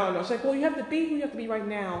like, I don't know. She's like, well, you have to be who you have to be right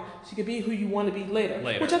now. So you can be who you want to be later.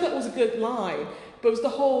 Which I thought was a good line. But it was the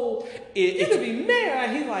whole, you can be mayor.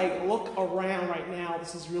 And he's like, look around right now.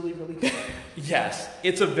 This is really, really bad. Yes.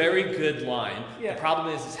 It's a very good line. Yeah. The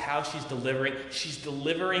problem is how she's delivering. She's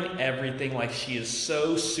delivering everything like she is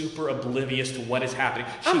so super oblivious to what is happening.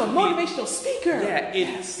 I'm a motivational speaker. Yeah,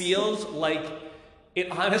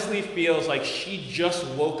 it honestly feels like she just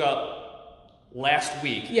woke up last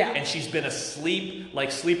week, and she's been asleep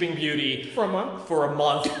like Sleeping Beauty for a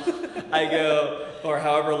month. I go, or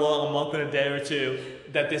however long, a month and a day or two,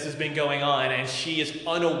 that this has been going on, and she is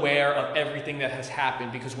unaware of everything that has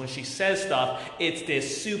happened, because when she says stuff, it's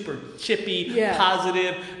this super chippy,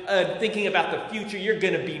 positive, thinking about the future. You're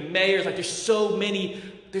gonna be mayor. Like there's so many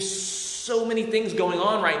things going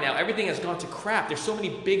on right now. Everything has gone to crap. There's so many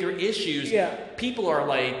bigger issues. Yeah. People are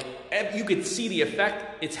like, you could see the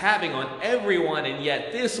effect it's having on everyone, and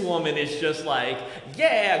yet this woman is just like,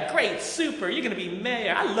 yeah, great, super, you're gonna be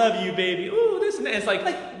mayor. I love you, baby. Ooh, this and that. It's like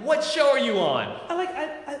what show are you on?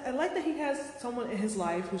 I like that he has someone in his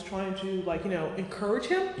life who's trying to encourage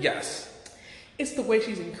him. Yes. It's the way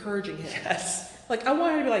she's encouraging him. Yes. Like I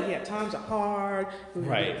want her to be like, yeah, times are hard. We're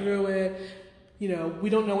gonna get through it. We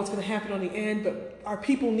don't know what's going to happen on the end, but our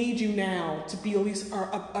people need you now to be at least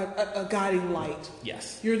a guiding light.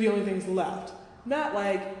 Yes. You're the only things left. Not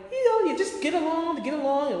like, you just get along,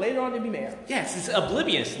 and later on you'll be mayor. Yes, it's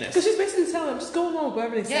obliviousness. Because she's basically telling him, just go along with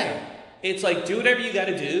whatever they say. Yeah. It's like, do whatever you got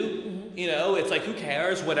to do. Mm-hmm. It's like, who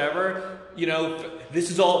cares, whatever. This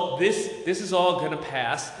is all going to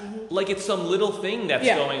pass. Mm-hmm. Like it's some little thing that's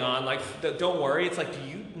going on. Like, don't worry. It's like, do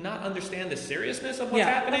you not understand the seriousness of what's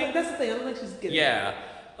happening? That's the thing. I don't think she's getting it. Yeah.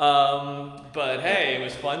 But hey, it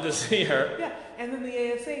was fun to see her. Yeah. And then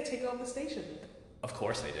the ASA take over the station. Of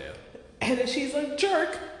course they do. And then she's a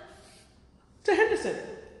jerk to Henderson.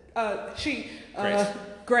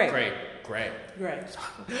 Gray.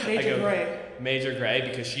 Major Gray,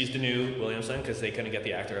 because she's the new Williamson, because they couldn't get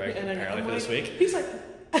the actor apparently for this week. He's like,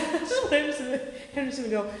 Henderson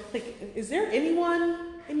would go, like, is there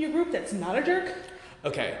anyone in your group that's not a jerk?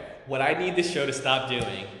 Okay, what I need this show to stop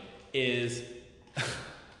doing is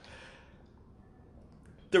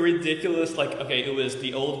the ridiculous, it was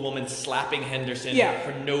the old woman slapping Henderson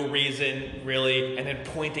for no reason, really, and then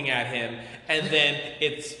pointing at him. And then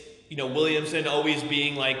it's, Williamson always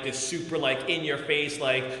being like this super, in your face,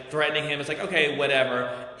 threatening him. It's like, okay, whatever.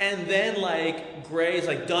 And then, Gray's,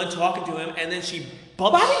 done talking to him, and then she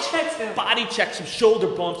body checks him, shoulder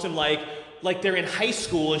bumps him, like they're in high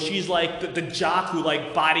school, and she's like the jock who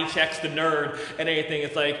body checks the nerd and everything.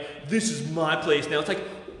 It's like, this is my place now. It's like,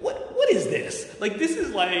 what is this? This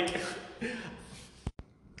is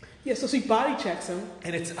yeah, so she body checks him.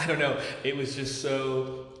 And it's, I don't know, it was just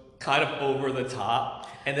so kind of over the top.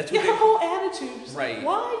 And that's what her whole attitude. Right.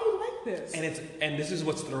 Why are you like this? And this is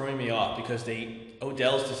what's throwing me off, because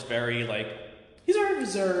Odell's just very he's very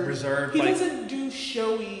reserved. He doesn't do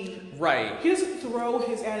showy. Right. He doesn't throw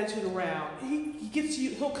his attitude around. He gets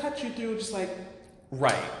you. He'll cut you through just like.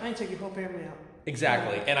 Right. I ain't take your whole family out.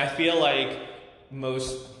 Exactly. And I feel like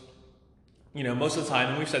most of the time,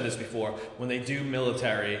 and we've said this before, when they do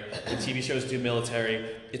military, when TV shows do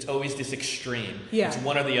military, it's always this extreme. Yeah. It's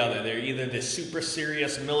one or the other. They're either this super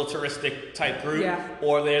serious militaristic type group,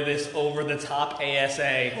 or they're this over-the-top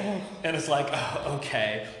ASA. Oh. And it's like, oh,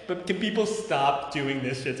 okay. But can people stop doing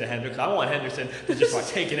this shit to Henderson? I want Henderson to just start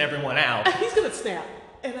taking everyone out. He's going to snap.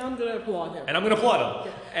 And I'm going to applaud him. Yeah.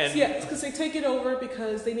 And it's because they take it over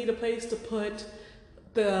because they need a place to put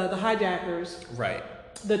the hijackers. Right.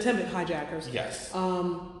 The attempted hijackers. Yes.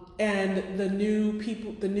 And and the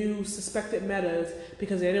new suspected metas,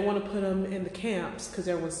 because they didn't want to put them in the camps because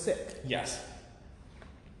everyone's sick. Yes.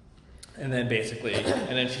 And then basically,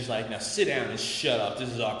 and then she's like, now sit down and shut up. This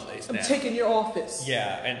is our place now. I'm taking your office.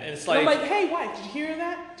 Yeah, and it's And like... I'm like, hey, wife, did you hear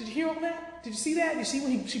that? Did you hear all that? Did you see that? Did you see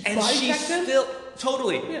when she and body she's checked him? still...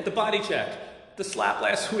 Totally. Yeah. The body check. The slap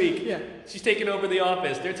last week. Yeah. She's taking over the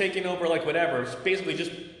office. They're taking over like whatever. It's basically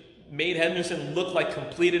just made Henderson look like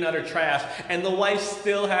complete and utter trash. And the wife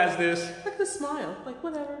still has this... Like the smile. Like,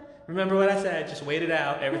 whatever. Remember what I said. Just wait it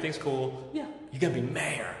out. Everything's cool. Yeah. You're going to be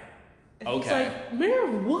mayor. And Okay. he's like, mayor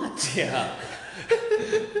of what? Yeah.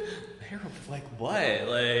 Mayor of like what?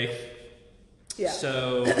 Like... Yeah.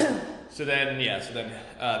 So then that's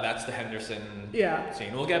the Henderson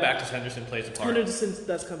scene. We'll get back to Henderson plays a part. Henderson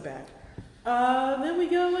does come back. Then we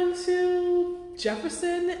go into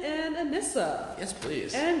Jefferson and Anissa. Yes,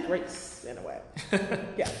 please. And Grace, in a way.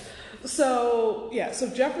 Yeah. So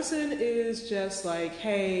Jefferson is just like,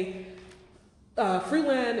 hey,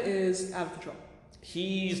 Freeland is out of control.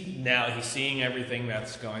 He's seeing everything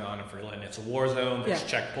that's going on in Freeland. It's a war zone. There's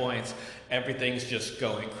checkpoints. Everything's just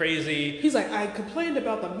going crazy. He's like, I complained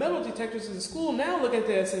about the metal detectors in school. Now look at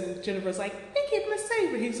this. And Jennifer's like, they keep us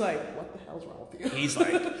safe. And he's like, what the hell's wrong with you? He's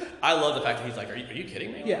like, I love the fact that he's like, are you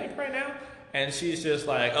kidding me? Yeah. Like right now? And she's just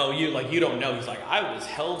like, oh, you don't know. He's like, I was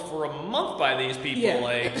held for a month by these people. Yeah.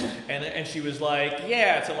 Like, and she was like,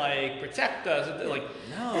 yeah, to like protect us. And like,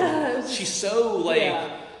 no, she's so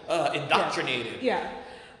like indoctrinated. Yeah.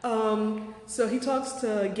 So he talks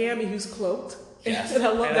to Gammy, who's cloaked. Yes. And I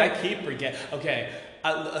love that. I keep forgetting. Okay.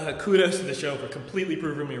 Kudos to the show for completely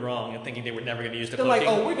proving me wrong and thinking they were never going to use the They're cloaking.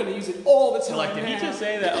 like, oh, we're going to use it all the time. So like, did now. he just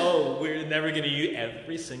say that? Oh, we're never going to use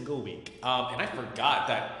every single week. And I forgot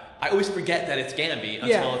that. I always forget that it's Gamby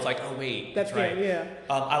until it's like, oh wait, that's right. Gamby, yeah.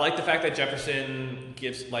 I like the fact that Jefferson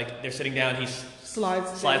gives like they're sitting down. He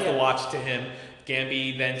slides the watch to him.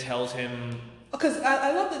 Gamby then tells him. Because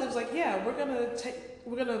I love that it was like, yeah,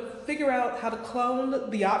 we're gonna figure out how to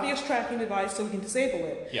clone the obvious tracking device so we can disable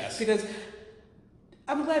it. Yes. Because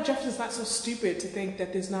I'm glad Jefferson's not so stupid to think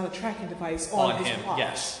that there's not a tracking device on his him. watch.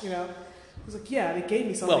 Yes. You know, he's like, yeah, they gave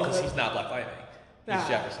me something. Well, because he's not Black Lightning. He's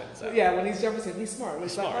Jefferson. So. Yeah, when he's Jefferson, he's smart. When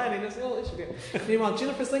he's Black Lightning, there's a little issue there. Meanwhile,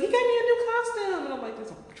 Jennifer's like, he gave me a new costume, and I'm like,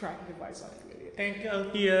 there's a tracking device on you idiot. Thank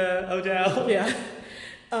you, Odell. Yeah.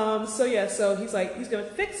 So he's like, he's gonna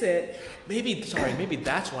fix it. Maybe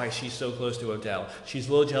that's why she's so close to Odell. She's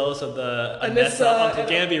a little jealous of the Anissa Uncle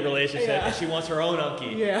Gamby relationship, and she wants her own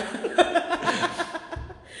unkie. Yeah.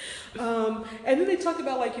 And then they talk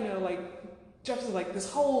about like Jefferson's like this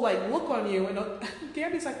whole like look on you, and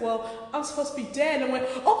Gamby's like, well, I'm supposed to be dead. And I went,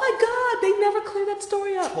 oh my god, they never cleared that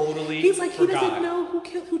story up. Totally. He's like, forgot. He doesn't know who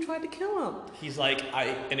tried to kill him. He's like,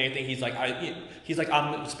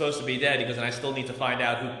 I'm supposed to be dead. He goes, and I still need to find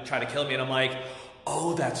out who tried to kill me. And I'm like,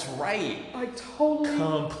 oh, that's right. I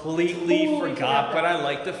completely forgot, but I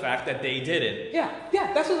like the fact that they didn't. Yeah,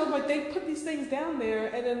 that's what I'm like. They put these things down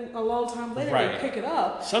there, and then a long time later they pick it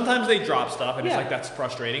up. Sometimes they drop stuff, and it's like, that's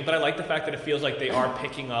frustrating, but I like the fact that it feels like they are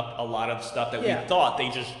picking up a lot of stuff that we thought they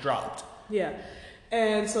just dropped. Yeah,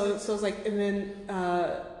 and so it's like, and then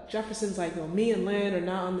Jefferson's like, me and Lynn are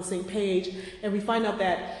not on the same page, and we find out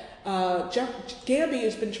that Gamby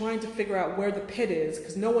has been trying to figure out where the pit is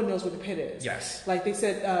because no one knows where the pit is. Yes. Like they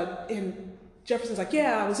said, and Jefferson's like,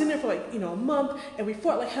 yeah, I was in there for like, a month and we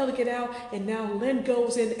fought like hell to get out. And now Lynn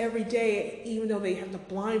goes in every day, even though they have to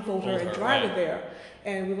blindfold her and drive her there.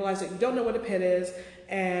 And we realize that you don't know where the pit is.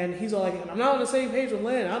 And he's all like, I'm not on the same page with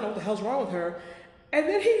Lynn. I don't know what the hell's wrong with her. And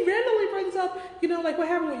then he randomly brings up, like what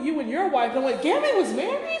happened with you and your wife. And I'm like, Gamby was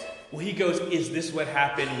married? Well, he goes, is this what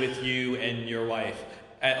happened with you and your wife?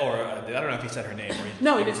 I don't know if he said her name. Or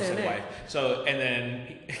no, he didn't say her name. Wife. So, and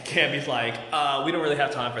then Gamby's like, we don't really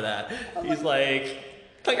have time for that. He's like,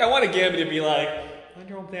 I wanted Gamby to be like, mind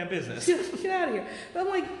your own damn business. Get out of here. But I'm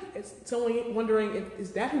like, it's someone wondering,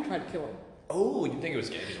 is that who tried to kill him? Oh, you think it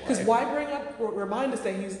was Gamby's wife? Because why remind us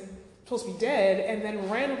that he's supposed to be dead and then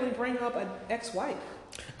randomly bring up an ex-wife?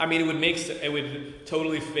 I mean, it would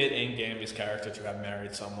totally fit in Gamby's character to have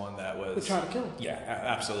married someone that was... Would try to kill him. Yeah,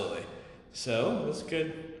 absolutely. So, that's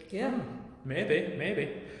good. Yeah. Maybe. If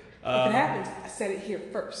it happens, I said it here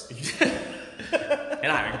first. And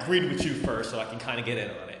I agreed with you first, so I can kind of get in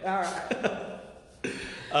on it. All right.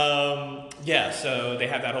 So they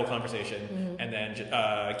have that whole conversation, and then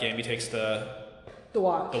Gamby takes the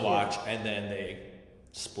watch, and then they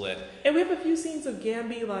split. And we have a few scenes of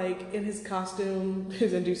Gamby, like, in his costume,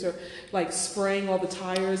 his inducer, like, spraying all the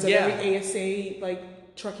tires of every ASA,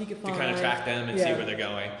 truck he could find. To kind of track them and see where they're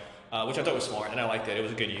going. Which I thought was smart, and I liked it. It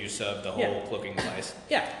was a good use of the whole cloaking device.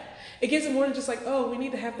 Yeah. It gives it more than just like, oh, we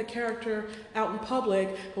need to have the character out in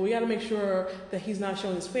public, but we got to make sure that he's not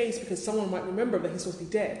showing his face because someone might remember that he's supposed to be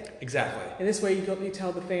dead. Exactly. And this way you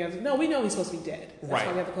tell the fans, no, we know he's supposed to be dead. That's right.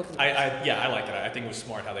 why we have to put him I like that. I think it was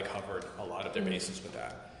smart how they covered a lot of their bases with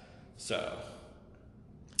that. So.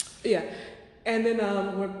 Yeah. And then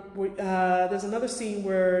there's another scene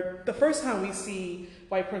where the first time we see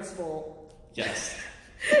White Principal. Yes.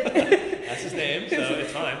 That's his name, so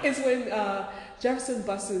it's fine. It's when Jefferson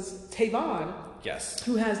busts Tavon. Yes.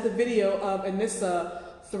 Who has the video of Anissa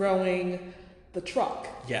throwing the truck.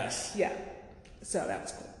 Yes. Yeah. So that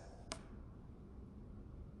was cool.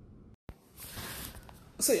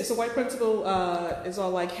 So White Principal is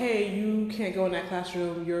all like, hey, you can't go in that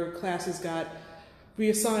classroom. Your classes got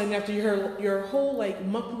reassigned after your whole like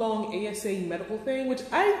month-long ASA medical thing, which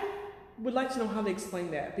I would like to know how they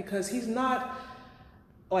explain that, because he's not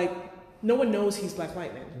like, no one knows he's Black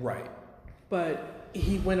Lightning. Right. But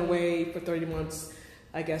he went away for 30 months,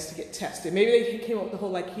 I guess, to get tested. Maybe they came up with the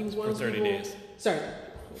whole, like, he was one of those people. 30 days. Sorry,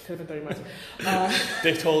 it could have been 30 months.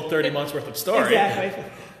 They told 30 months worth of story. Exactly.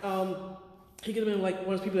 He could have been, like,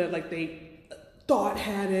 one of those people that, like, they thought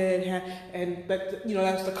had it, and that, you know,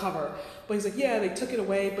 that's the cover. But he's like, yeah, they took it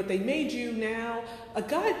away, but they made you now a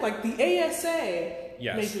guy, like the ASA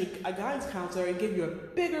made you a guidance counselor and give you a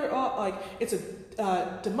bigger, like, it's a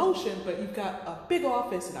demotion, but you've got a big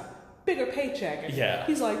office and a bigger paycheck. And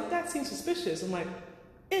he's like, that seems suspicious. I'm like,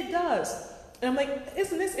 it does. And I'm like,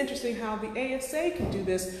 isn't this interesting how the ASA can do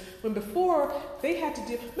this when before they had to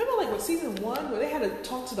do, remember like with season 1 where they had to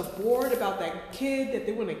talk to the board about that kid that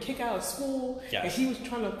they want to kick out of school, and he was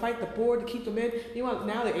trying to fight the board to keep them in. You know,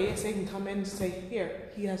 now the ASA can come in and say,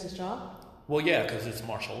 here, he has his job. Well, yeah, because it's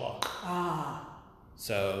martial law.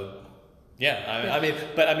 So, I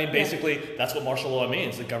mean, basically, that's what martial law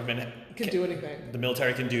means. The government can do anything. The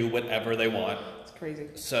military can do whatever they want. It's crazy.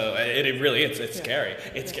 So it really, it's scary.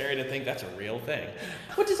 It's scary to think that's a real thing.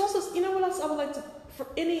 Which is also, you know what else I would like to,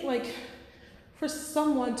 for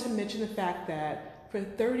someone to mention the fact that for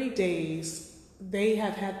 30 days, they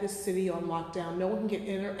have had this city on lockdown. No one can get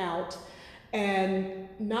in or out. And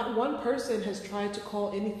not one person has tried to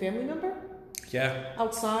call any family member. Yeah.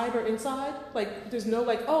 Outside or inside. Like, there's no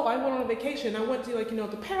like, oh, I went on a vacation. I went to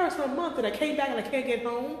to Paris for a month and I came back and I can't get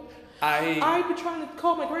home. I've been trying to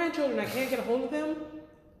call my grandchildren. I can't get a hold of them.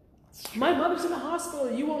 My mother's in the hospital.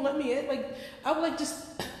 You won't let me in. Like, I would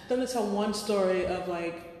just them to tell one story of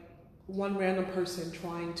like one random person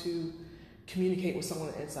trying to communicate with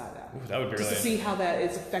someone inside out. Ooh, that would be just to see how that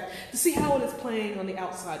is to see how it is playing on the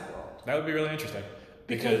outside world. That would be really interesting.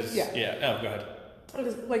 Because go ahead.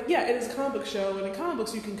 Like, it is a comic book show, and in comic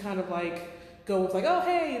books you can kind of like go with like, oh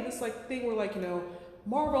hey, this like thing where like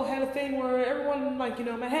Marvel had a thing where everyone like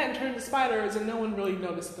Manhattan turned to spiders and no one really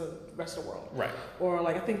noticed the rest of the world. Right. Or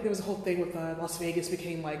like I think there was a whole thing with Las Vegas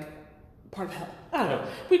became like part of hell. I don't know.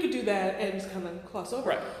 We could do that and just kind of gloss over.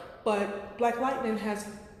 Right. But Black Lightning has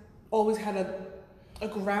always had a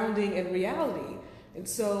grounding in reality, and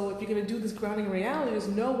so if you're going to do this grounding in reality, there's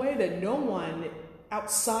no way that no one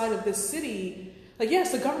outside of this city. Like,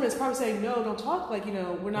 yes, the government is probably saying, no, don't talk, like,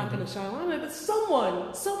 we're not going to shine on it, but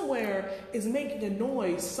someone, somewhere, is making a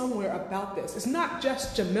noise somewhere about this. It's not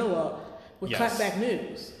just Jamila with Clapback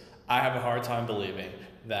News. I have a hard time believing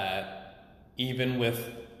that even with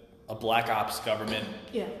a black ops government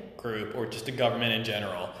group, or just a government in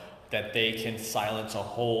general, that they can silence a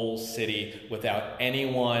whole city without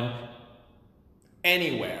anyone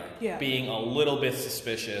anywhere being a little bit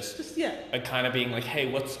suspicious, and kind of being like,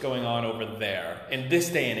 hey, what's going on over there in this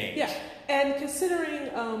day and age? Yeah, and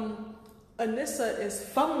considering Anissa is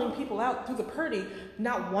funneling people out through the Purdy,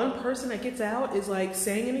 not one person that gets out is like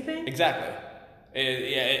saying anything. Exactly.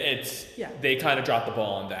 They kind of dropped the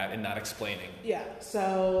ball on that and not explaining. Yeah.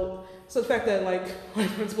 So the fact that like my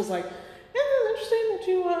principal's like, it's interesting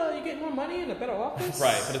that you get more money and a better office.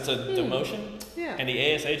 Right, but it's a demotion. Yeah. And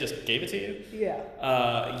the ASA just gave it to you.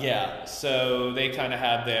 Yeah. So they kind of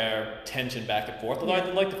have their tension back and forth. Although I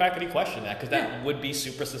did like the fact that he questioned that, because that would be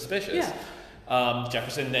super suspicious. Yeah.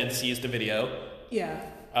 Jefferson then sees the video. Yeah.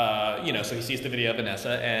 So he sees the video of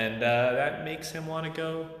Vanessa, and that makes him want to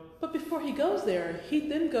go. But before he goes there,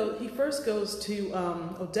 he first goes to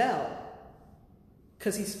Odell,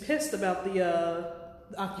 because he's pissed about the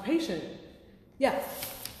occupation. Yeah.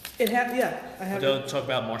 I have. Don't talk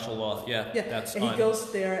about martial law. Yeah. That's and he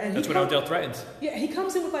goes there, and that's when Odell threatens. Yeah, he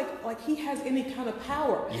comes in with like he has any kind of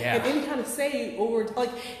power and any kind of say over.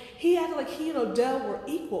 Like he acted like he and Odell were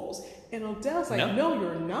equals, and Odell's like, no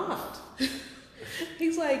you're not.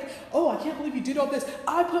 He's like, oh, I can't believe you did all this.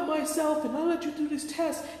 I put myself and I let you do this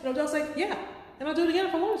test, and Odell's like, yeah, and I'll do it again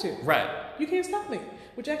if I want to. Right. You can't stop me.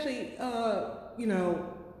 which actually, you know,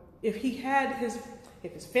 if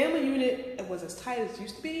his family unit was as tight as it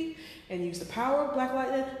used to be, and used the power of Black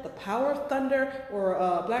Lightning, the power of Thunder or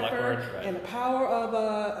Blackbird, right. and the power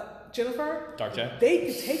of Jennifer, Darkjet, they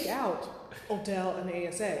could take out Odell and the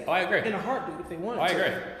ASA. Oh, I agree. In a heartbeat if they wanted to. I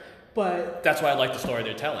agree. But that's why I like the story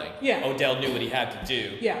they're telling. Yeah. Odell knew what he had to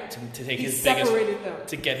do. Yeah. To take he his separated biggest them.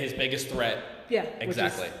 to get his biggest threat. Yeah.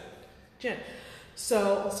 Exactly. Jen.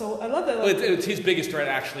 So I love that. Well, it's his biggest threat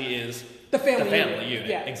actually is the family unit.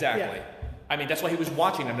 Yeah. Exactly. Yeah. I mean, that's why he was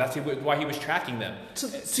watching them. That's why he was tracking them. To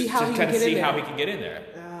see how he can get in there.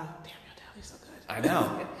 Damn, Odell, he's so good.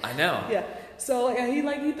 I know. Yeah. So he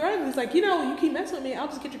threatened. He's like, you know, you keep messing with me, I'll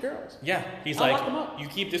just get your girls. Yeah. He's I'll like, lock them up. you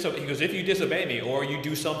keep disobeying. He goes, if you disobey me or you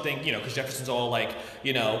do something, you know, because Jefferson's all like,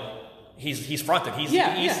 you know, he's fronted. He's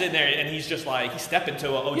sitting there and he's just like, he's stepping to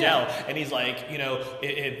Odell and he's like, you know,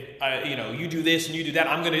 you know, you do this and you do that.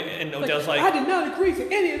 I'm gonna. And Odell's like, I did not agree to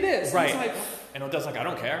any of this. Right. Like, and Odell's like, I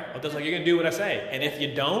don't care. Odell's like, you're gonna do what I say. And if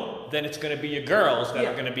you don't, then it's gonna be your girls that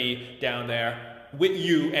are gonna be down there with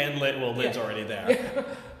you and Lynn. Well, Lynn's already there.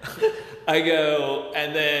 I go,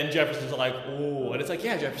 and then Jefferson's like, ooh. And it's like,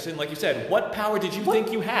 yeah, Jefferson, like you said, what power did you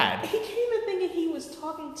think you had? He came in thinking he was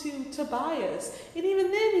talking to Tobias. And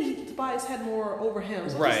even then, Tobias had more over him.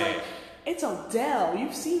 So right. It's like, it's Odell.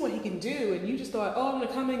 You've seen what he can do. And you just thought, oh, I'm going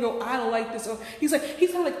to come in and go, I don't like this. He's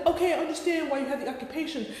kind of like, okay, I understand why you have the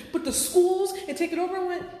occupation. But the schools, and take it over, I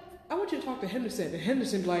went, I want you to talk to Henderson. And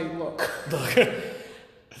Henderson like, look.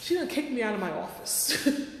 She done kicked me out of my office.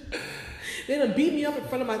 They done beat me up in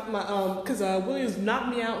front of my because Williams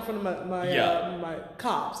knocked me out in front of my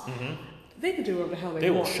cops. Mm-hmm. They can do whatever the hell they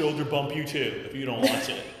want. Will shoulder bump you too if you don't watch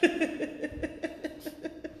it.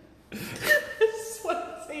 This is what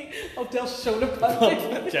I say. Odell shoulder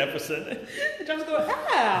bump Jefferson. Jefferson going,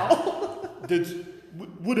 ow.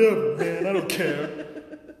 Whatever, man. I don't care.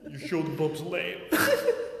 Your shoulder bump's lame.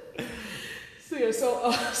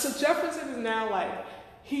 So Jefferson is now like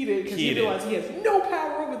heated because he realized he has no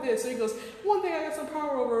power over this. So he goes, one thing I got some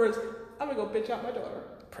power over is I'm gonna go bitch out my daughter.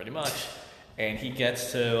 Pretty much. And he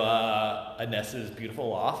gets to Anessa's beautiful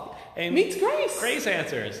loft and meets Grace. Grace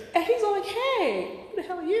answers. And he's all like, hey, who the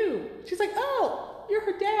hell are you? She's like, oh, you're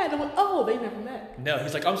her dad. I'm like, oh, they never met. No,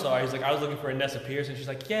 he's like, I'm sorry. He's like, I was looking for Anessa Pierce. And she's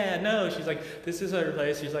like, yeah, no. She's like, this is her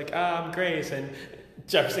place. She's like, I'm Grace. And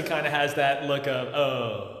Jefferson kind of has that look of,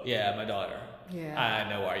 oh, yeah, my daughter. Yeah. I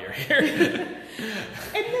know why you're here.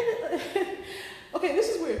 And then, okay, this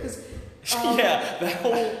is weird because... yeah, that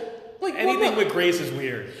whole... Like, anything with Grace is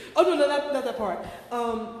weird. Oh, no, not that part.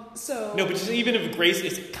 No, but just even if Grace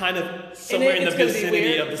is kind of somewhere in the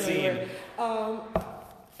vicinity of the scene.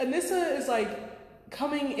 Anissa is like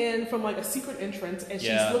coming in from like a secret entrance and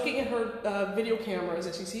she's looking at her video cameras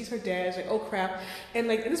and she sees her dad. She's like, oh crap. And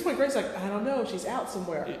like at this point, Grace is like, I don't know, she's out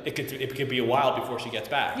somewhere. It could be a while before she gets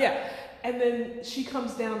back. Yeah. And then she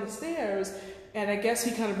comes down the stairs and I guess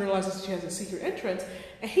he kind of realizes she has a secret entrance.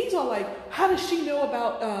 And he's all like, how does she know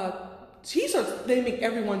about... He starts naming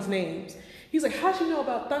everyone's names. He's like, how does she know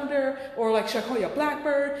about Thunder? Or like, should I call you a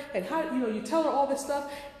Blackbird? And how, you tell her all this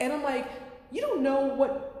stuff. And I'm like, you don't know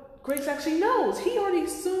what Grace actually knows. He already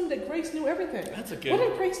assumed that Grace knew everything. That's a good... What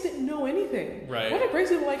if Grace didn't know anything? Right. What if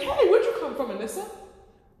Grace was like, hey, where'd you come from, Anissa?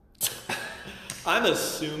 I'm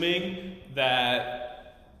assuming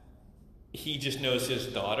that he just knows his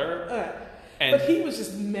daughter. But he was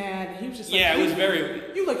just mad. He was just like, yeah, it was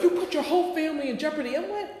very... You put your whole family in jeopardy. I'm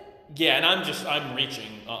like... Yeah, and I'm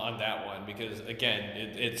reaching on that one because, again,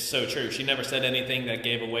 it's so true. She never said anything that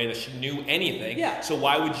gave away that she knew anything. Yeah. So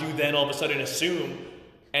why would you then all of a sudden assume,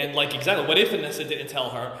 and like, exactly, what if Anissa didn't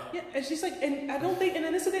tell her? Yeah, and she's like, and I don't think, and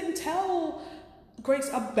Anissa didn't tell Grace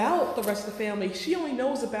about the rest of the family. She only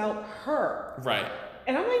knows about her. Right.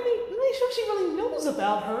 And I'm like, I'm not sure she really knows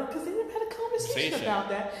about her because they never had a conversation about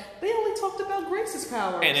that. They only talked about Grace's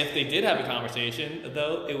powers. And if they did have a conversation,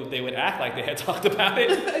 though, they would act like they had talked about it.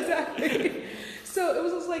 Exactly. So it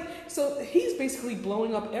was just like, so he's basically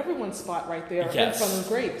blowing up everyone's spot right there in front of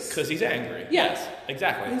Grace. Because he's angry. Yeah. Yes,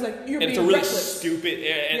 exactly. And he's like, you're and being it's a really reckless.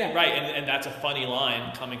 Stupid, right, and that's a funny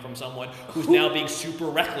line coming from someone who's now being super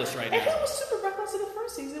reckless right now. And he was super reckless in the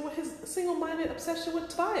first season with his single-minded obsession with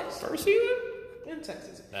Tobias. First season? In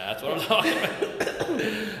Texas. That's what I'm talking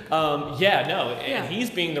about. And he's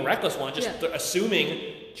being the reckless one, assuming,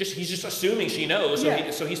 he's just assuming she knows,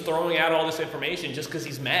 so he's throwing out all this information just because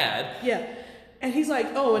he's mad. Yeah. And he's like,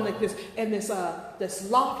 oh, and like this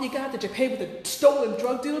loft you got that you paid with the stolen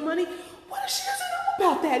drug dealer money. What if she doesn't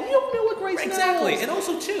know about that? You don't know what Grace knows. Exactly. And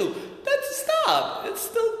also too, stop. It's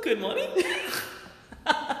still good money.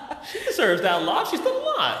 She deserves that lock. She's done a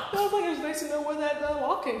lot. I was like, it was nice to know where that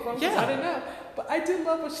lock came from. Yeah. I didn't know. But I did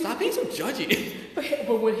love what she Stop being so judgy.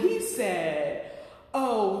 But when he said,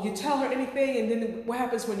 oh, you tell her anything, and then what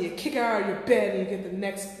happens when you kick her out of your bed and you get the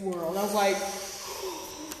next world? I was like,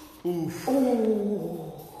 oof.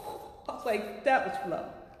 Ooh. I was like, that was love.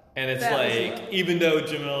 And it's like, even though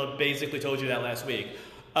Jamila basically told you that last week,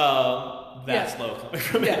 that's low coming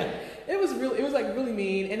from it. It was like really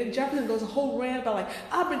mean. And then Jefferson goes a whole rant about like,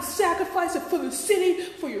 I've been sacrificing for the city,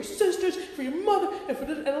 for your sisters, for your mother, and for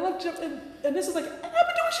this. And I love Jefferson. And this is like, I've been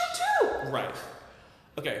doing shit too. Right.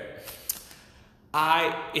 Okay.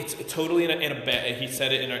 It's totally in a bad. He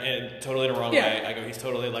said it totally in a wrong way. I go, he's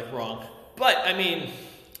totally like wrong. But I mean,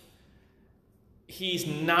 he's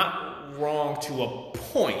not wrong to a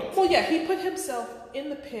point. Well, yeah, he put himself in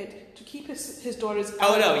the pit to keep his daughters out.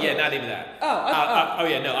 Oh no, yeah, not even that. Oh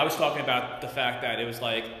yeah, no, I was talking about the fact that it was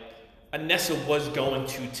like Anessa was going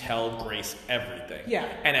to tell Grace everything. Yeah.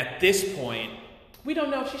 And at this point, we don't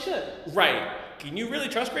know if she should. Right. Can you really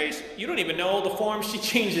trust Grace? You don't even know the form she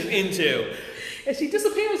changes into. And she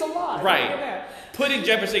disappears a lot. Right. Putting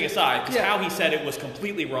Jefferson aside, because how he said it was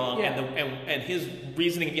completely wrong, Yeah. and his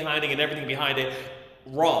reasoning behind it and everything behind it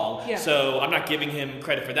wrong. Yeah. So I'm not giving him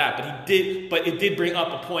credit for that, but it did bring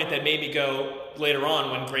up a point that made me go later on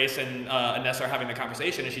when Grace and Anessa are having the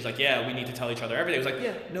conversation, and she's like, "Yeah, we need to tell each other everything." I was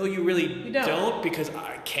like, "No, you really don't, because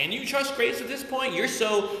can you trust Grace at this point? You're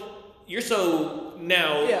so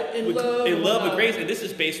now in love with Grace, and this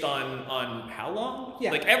is based on how long?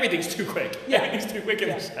 Yeah. Like everything's too quick. Yeah. Everything's too quick in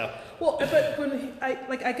this show. Well, but when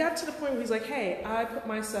I got to the point where he's like, "Hey, I put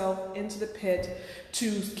myself into the pit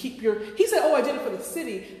to keep your." He said, "Oh, I did it for the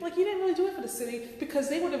city." Like, you didn't really do it for the city, because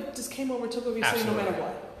they would have just came over and took over your city no matter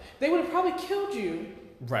what. They would have probably killed you,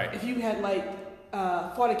 right? If you had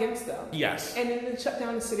fought against them. Yes. And then shut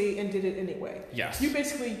down the city and did it anyway. Yes. You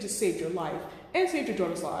basically just saved your life and saved your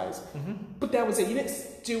daughter's lives. Mm-hmm. But that was it. You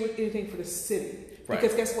didn't do anything for the city. Right.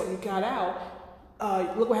 Because guess what? You got out.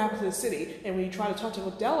 Look what happened to the city. And when you try to talk to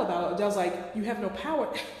Adele about it, Adele's like, you have no power.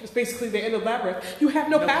 It's basically the end of Labyrinth. You have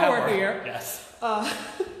no power here. Yes.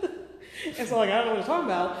 And so, like, I don't know what you're talking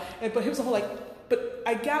about. But he was the whole, like, but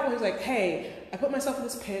I got what he was like, hey, I put myself in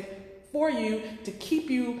this pit for you to keep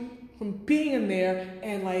you from being in there,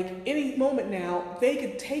 and like any moment now, they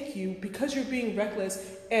could take you because you're being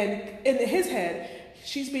reckless. And in his head,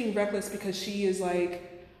 she's being reckless because she is like,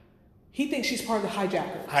 he thinks she's part of the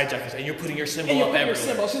hijackers. Hijackers, and you're putting your symbol up everywhere.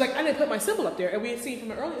 Symbol. She's like, I didn't put my symbol up there. And we had seen from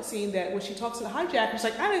an earlier scene that when she talks to the hijackers,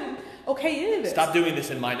 like, I didn't okay any of this. Stop doing this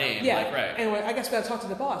in my name. Yeah. Like, right. Anyway, I guess we gotta talk to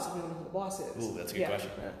the boss. We don't know who the boss is. Ooh, that's a good question.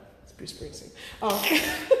 It's Bruce Springsteen. Oh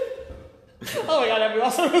my God, that'd be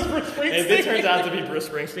awesome. It was Bruce Springsteen. If it turns out to be Bruce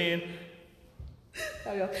Springsteen,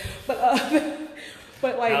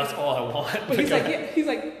 but like that's all I want. But he's like,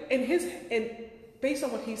 and based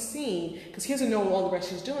on what he's seen, because he doesn't know all the rest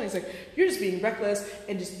she's doing, he's like, you're just being reckless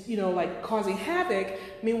and just like causing havoc.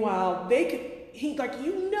 Meanwhile, the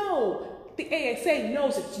ASA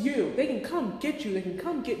knows it's you. They can come get you. They can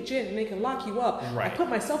come get Jen, and they can lock you up. Right. I put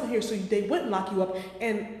myself in here so they wouldn't lock you up,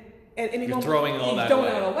 and at any moment, throwing all that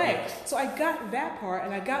away. Yes. So I got that part,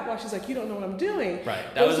 and I got why she's like, you don't know what I'm doing. Right.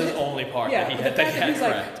 That was his only part that he had he's correct.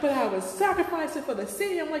 like, but I was sacrificing for the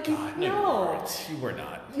city. I'm like, God, no. You were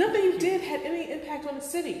not. Nothing you did had any impact on the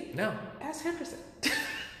city. No. Ask Henderson.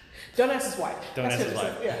 Don't ask his wife. Don't ask his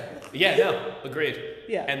wife. Yeah. Yeah, no. Agreed.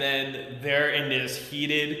 Yeah. And then they're in this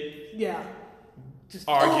heated just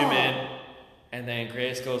argument. And then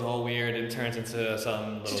Grace goes all weird and turns into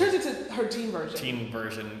some little... She turns into her teen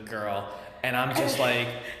version girl. And I'm just like...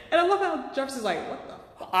 And I love how Jefferson's like, what the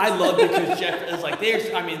fuck? I love it because Jeff is like,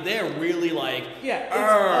 they're really like...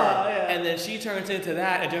 Yeah. And then she turns into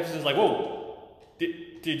that, and Jefferson's like, whoa,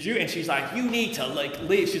 did you? And she's like, you need to like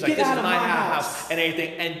leave. She's like, this is my house and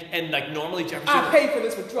everything. And like normally Jefferson... I paid for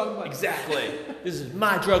this with drug money. Exactly. This is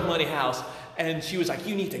my drug money house. And she was like,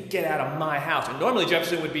 you need to get out of my house. And normally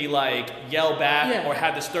Jefferson would be like, yell back or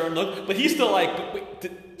have the stern look. But he's still like, but wait,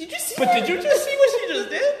 did you just see what she just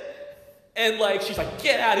did? And like, she's like,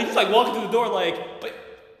 get out. And he's like walking through the door like, but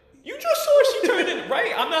you just saw she turned in,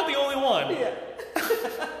 right? I'm not the only one. Yeah.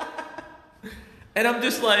 And I'm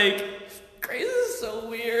just like, Grace is so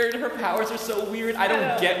weird. Her powers are so weird. I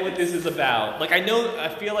don't get what this is about. Like, I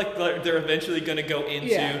feel like they're eventually going to go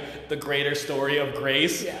into the greater story of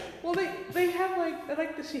Grace. Yeah. Well, they have like, I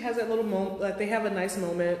like that she has that little moment, like they have a nice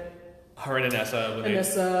moment. Her and Anessa.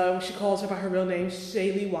 Anessa, she calls her by her real name,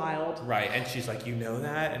 Shaylee Wild. Right, and she's like, you know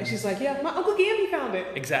that? And she's like, yeah, my Uncle Gamby found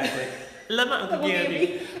it. Exactly. Love my Uncle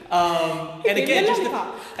Gamby. And again, just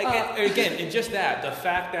in just that, the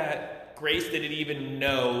fact that Grace didn't even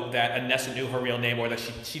know that Anessa knew her real name, or that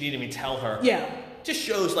she didn't even tell her. Yeah. Just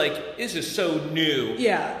shows like this is so new.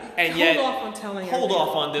 Yeah. And hold off on telling. Hold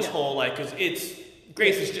off on this whole like because it's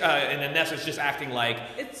Grace is and Anessa's just acting like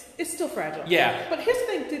it's still fragile. Yeah. But here's the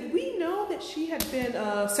thing: did we know that she had been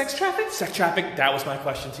sex trafficked? Sex trafficked. That was my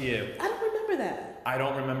question to you. I don't remember that. I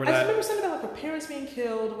don't remember I that. just remember something about like her parents being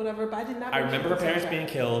killed, whatever. But I did not. I remember her parents being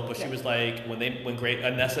killed, but yeah. she was like when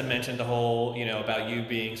Anessa mentioned the whole about you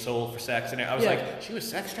being sold for sex, and I was like, she was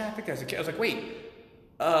sex trafficked as a kid. I was like, wait.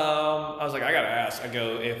 I was like, I gotta ask. I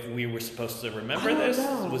go, if we were supposed to remember this,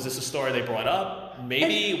 was this a story they brought up?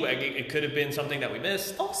 Maybe it could have been something that we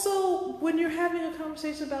missed. Also, when you're having a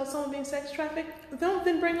conversation about someone being sex trafficked, don't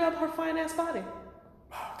then bring up her fine ass body.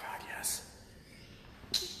 Oh God, yes.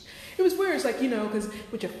 It was weird. It's like, because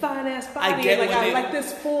with your fine ass body, I like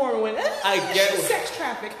this form. When she's sex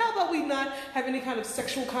trafficked. How about we not have any kind of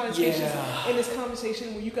sexual connotations in this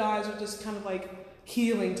conversation where you guys are just kind of like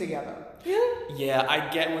healing together? Yeah. Yeah,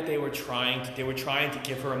 I get what they were trying to. They were trying to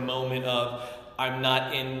give her a moment of, I'm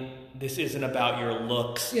not in. This isn't about your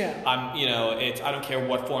looks. Yeah. I'm. It's. I don't care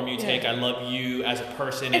what form you take. I love you as a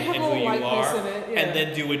person and who you in are. it, yeah. And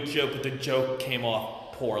then do a joke, but the joke came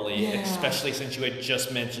off poorly, yeah. especially since you had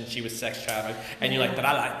just mentioned she was sex trafficked, and you're like, but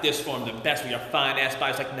I like this form the best with your fine ass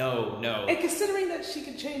body. It's like, no. And considering that she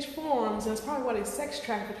could change forms, that's probably why they sex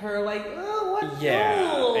trafficked her. Like, oh, what? Yeah,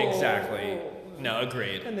 no. exactly. No,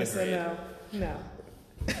 agreed. And they said no.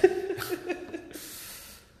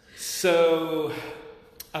 So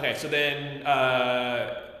then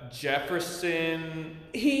Jefferson...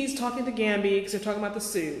 He's talking to Gamby because they're talking about the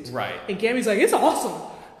suit. Right. And Gamby's like, it's awesome.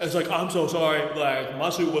 It's like, I'm so sorry, like, my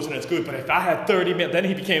suit wasn't as good, but if I had 30 million, then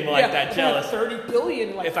he became that jealous. If I had 30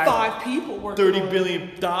 billion, like if I 5 people working $30 billion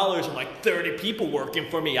and like 30 people working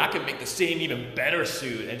for me, I could make the same, even better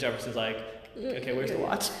suit. And Jefferson's like, okay, where's the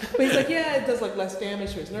watch? But he's like, it does like less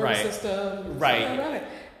damage to his nervous system. Right.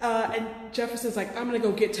 And Jefferson's like, I'm going to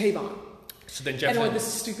go get Tavon. So then Jefferson... And this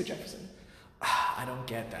is stupid Jefferson. I don't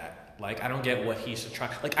get that. Like, I don't get what he's trying...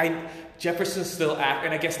 Like, Jefferson's still acting...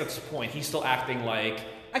 And I guess that's the point. He's still acting like...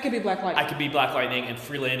 I could be Black Lightning. I could be Black Lightning, and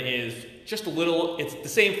Freeland is just a little... It's the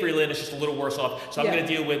same Freeland, it's just a little worse off. So I'm going to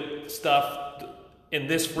deal with stuff in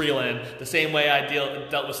this Freeland the same way I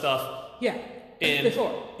dealt with stuff... Yeah.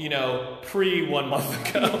 Before. Pre 1 month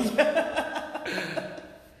ago.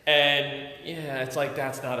 And, it's like,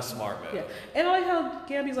 that's not a smart move. Yeah. And I like how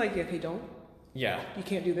Gamby's like, okay, don't. Yeah. You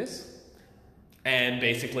can't do this. And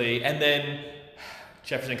basically, and then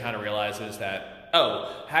Jefferson kind of realizes that,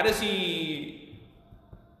 how does he,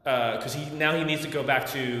 because he needs to go back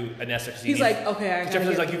to Anessa. He's like, okay,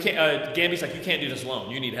 Jefferson's like, you can't, Gamby's like, you can't do this alone.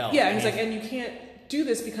 You need help. Yeah, and he's like, and you can't do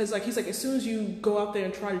this because, like, he's like, as soon as you go out there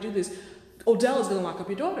and try to do this, Odell is going to lock up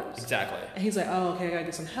your daughters. Exactly. And he's like, oh, okay, I got to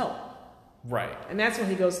get some help. Right. And that's when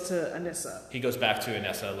he goes to Anessa. He goes back to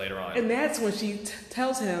Anessa later on. And that's when she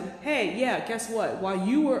tells him, hey, yeah, guess what? While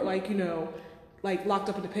you were, like, locked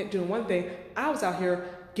up in the pit doing one thing, I was out here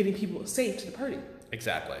getting people safe to the party.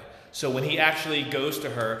 Exactly. So when he actually goes to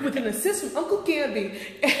her... With an assist from Uncle Gamby,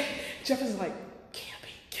 Jefferson's like, Gamby.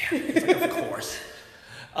 It's like, of course.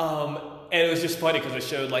 And it was just funny because it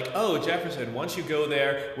showed like, Jefferson, once you go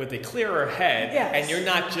there with a clearer head, and you're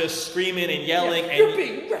not just screaming and yelling, and you're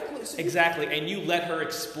being reckless. Exactly, and you let her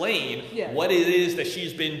explain what it is that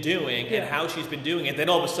she's been doing and how she's been doing it. Then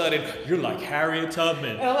all of a sudden, you're like Harriet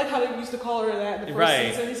Tubman. And I like how they used to call her that in the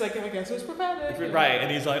first season. He's like, I guess it was prophetic. Right, and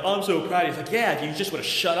he's like, I'm so proud. He's like, yeah, you just would have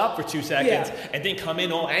shut up for 2 seconds and then come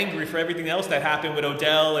in all angry for everything else that happened with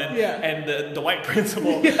Odell and the white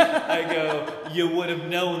principal. I go, you would have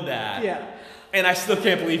known that. Yeah. And I still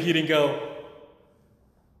can't believe he didn't go,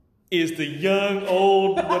 is the young,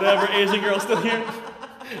 old, whatever Asian girl still here?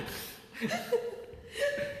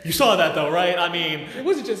 You saw that though, right? I mean... It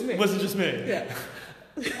wasn't just me. It wasn't just me. Yeah.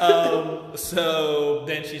 So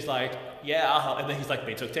then she's like, yeah, I'll help. And then he's like,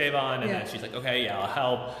 they took Tavon. And then she's like, okay, yeah, I'll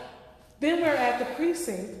help. Then we're at the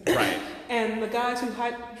precinct. Right. And the guys who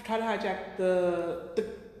try to hijack the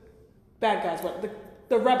bad guys,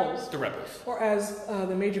 the rebels. The rebels. Or as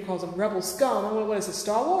the Major calls them, rebel scum. What is it,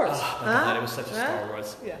 Star Wars? Oh, my God, it was such a Star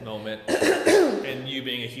Wars moment. And you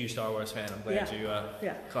being a huge Star Wars fan, I'm glad you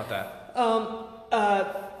caught that.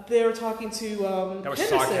 They were talking to that was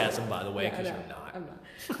Henderson. Sarcasm, by the way, because you're not. I'm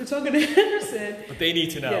not. They're talking to Henderson. But they need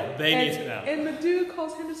to know. Yeah. They need to know. And the dude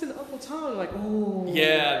calls Henderson Uncle Tom. Like, oh.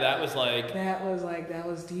 Yeah, that was like... That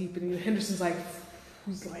was deep. And Henderson's like,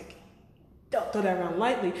 who's like, don't throw that around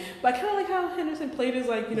lightly. But I kind of like how Henderson played his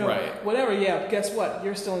like, whatever, guess what?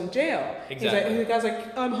 You're still in jail. Exactly. And the guy's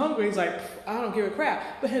like, I'm hungry. He's like, I don't give a crap.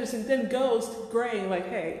 But Henderson then goes to Gray like,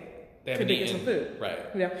 hey, haven't get eaten. some food. Right.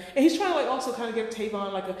 Yeah. And he's trying to like also kind of give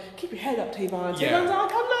Tavon like a keep your head up, Tavon. Yeah. Tavon's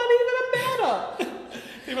like, I'm not even a meta.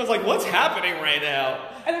 Tavon's like, what's happening right now?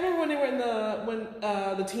 And I remember when they were in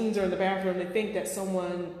the teens are in the bathroom, they think that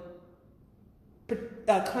someone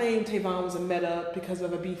claimed Tavon was a meta because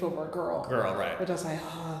of a beef over a girl. Right. Which I was like,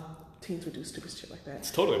 teens would do stupid shit like that.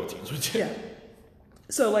 It's totally what teens would do. Yeah.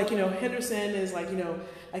 So like, Henderson is like,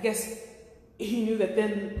 I guess he knew that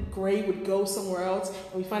then Gray would go somewhere else,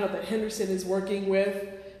 and we find out that Henderson is working with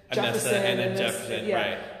Jefferson. And Jefferson, yeah.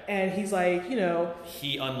 right. And he's like,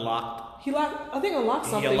 He unlocked something.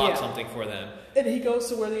 He unlocked something for them. And he goes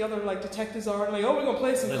to where the other like detectives are, and like, we're gonna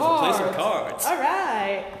play some Let's cards. play some cards. All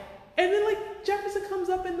right. And then like Jefferson comes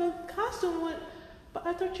up in the costume and went, but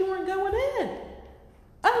I thought you weren't going in.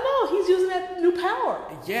 I don't know. He's using that new power.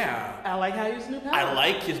 Yeah. I like how he uses new power. I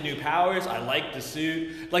like his new powers. I like the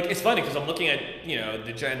suit. Like, it's funny because I'm looking at,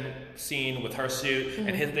 the Jen scene with her suit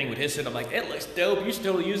and his thing with his suit. I'm like, it looks dope. You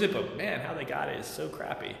still use it, but man, how they got it is so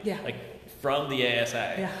crappy. Yeah. Like, from the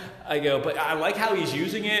ASA. Yeah. I go, but I like how he's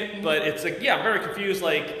using it, but it's like, yeah, I'm very confused.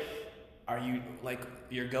 Like, are you, like,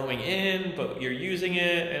 you're going in, but you're using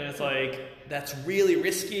it, and it's like, that's really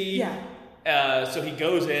risky. Yeah. So he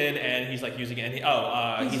goes in and he's like using it,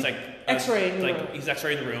 and he's like X-raying the room. He's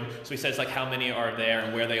X-raying the room. So he says like how many are there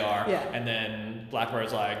and where they are. Yeah. And then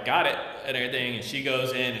Blackbird's like, got it, and everything, and she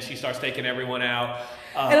goes in and she starts taking everyone out.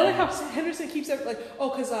 And I like how Henderson keeps it like,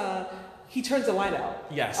 because he turns the light out.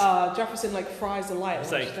 Yes. Jefferson like fries the light.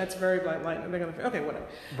 It's like, that's very bright light, and they're gonna okay, whatever.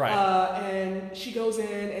 Right. And she goes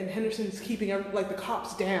in, and Henderson's keeping like the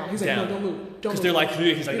cops down. He's like, Down. no, don't move, don't because move. they're like,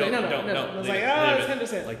 he's like, no. I was like, it's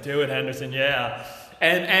Henderson. Like, do it, Henderson, yeah.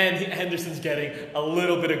 And Henderson's getting a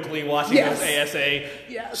little bit of glee watching Yes. those ASA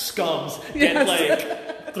Yes. scums get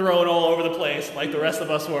like thrown all over the place, like the rest of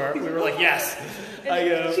us were. We were like, yes.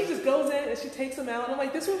 And she just goes in and she takes him out, and I'm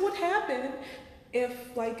like, this is what happened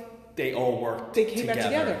if like they all worked. They came back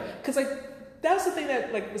together, because like that's the thing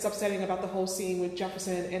that like was upsetting about the whole scene with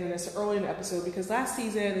Jefferson and this early in the episode, because last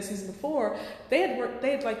season and season before they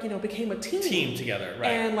had like became a team together, right?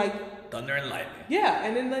 And like thunder and lightning. Yeah,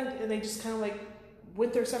 and then and they just kind of like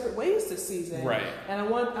went their separate ways this season, right? And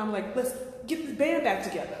I'm like, let's get the band back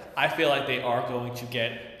together. I feel like they are going to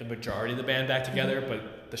get the majority of the band back together,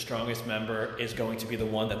 but the strongest member is going to be the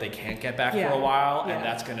one that they can't get back for a while, and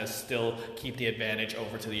that's going to still keep the advantage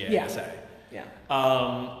over to the ASA.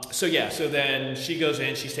 Yeah. So then she goes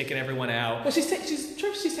in, she's taking everyone out. Well, she's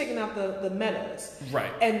taking out the metas.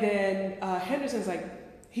 Right. And then Henderson's like,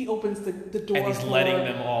 he opens the door and he's for letting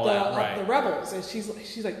them all out, right? The rebels, and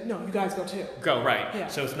she's like, no, you guys go too. Go, right. Yeah.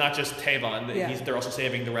 So it's not just Tavon. They're also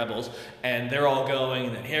saving the rebels, and they're all going.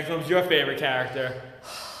 And then here comes your favorite character.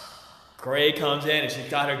 Gray comes in and she's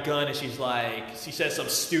got her gun and she's like, she says some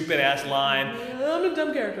stupid ass line. I'm a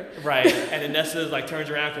dumb character. Right. And then Nessa like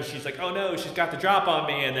turns around because she's like, oh no, she's got the drop on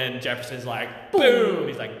me. And then Jefferson's like, boom.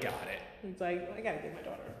 He's like, got it. He's like, I gotta get my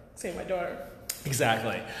daughter. Save my daughter.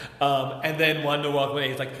 Exactly. And then one to walk away,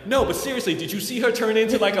 he's like, no, but seriously, did you see her turn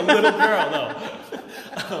into like a little girl?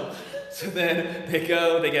 No. So then they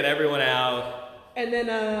go, they get everyone out. And then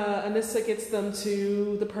Anissa gets them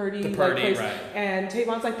to the Purdy place, right? And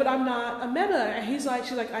Tavon's like, "But I'm not a meta." And she's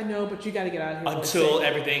like, "I know, but you got to get out of here until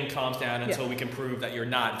everything calms down, until we can prove that you're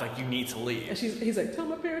not. It's like you need to leave." And he's like, "Tell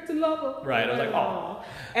my parents to love her." Right. I was like, "Oh."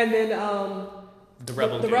 And then the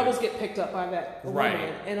rebels get picked up by that right.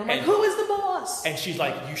 woman, and I'm like, "Who is the boss?" And she's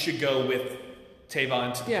like, "You should go with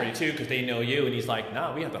Tavon to the Purdy too, because they know you." And he's like,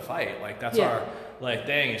 "No, we have to fight. Like that's our." Like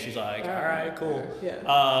thing, and she's like, all right, cool.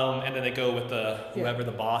 Yeah. And then they go with whoever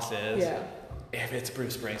the boss is. Yeah. If it's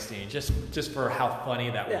Bruce Springsteen, just for how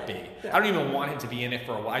funny that would be. Yeah. I don't even want him to be in it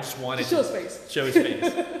for a while. I just wanted to show his face. Show his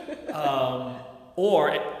face.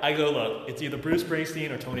 Or I go, look, it's either Bruce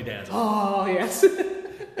Springsteen or Tony Danza. Oh yes.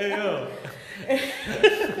 Ayo.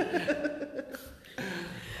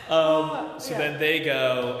 So then they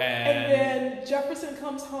go and then Jefferson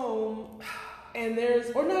comes home, and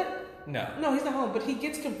No, he's not home, but he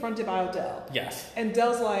gets confronted by Odell. Yes. And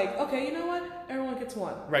Dell's like, okay, you know what? Everyone gets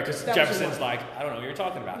one. Right, because Jefferson's like, I don't know what you're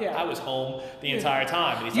talking about. Yeah. I was home the entire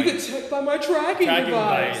time. And he's you like, could check by my tracking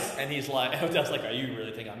device. And he's like, Odell's like, you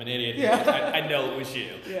really think I'm an idiot? Yeah. I know it was you.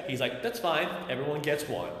 Yeah. He's like, that's fine. Everyone gets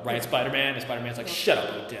one. Right, yeah. Spider-Man? And Spider-Man's like, shut up,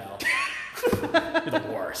 Odell. You're the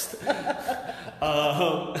worst.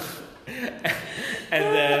 And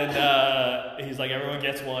then he's like, everyone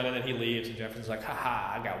gets one, and then he leaves, and Jefferson's like,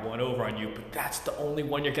 haha, I got one over on you, but that's the only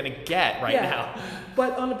one you're going to get now.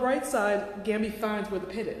 But on the bright side, Gamby finds where the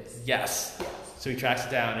pit is. Yes. So he tracks it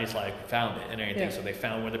down, and he's like, found it, and everything. So they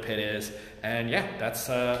found where the pit is, and that's...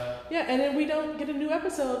 and then we don't get a new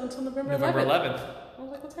episode until November 11th. I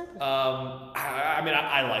was like, what's happening? I mean,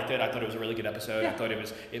 I liked it. I thought it was a really good episode. Yeah. I thought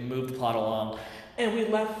it moved the plot along. And we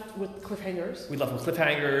left with cliffhangers.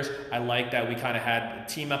 I like that we kind of had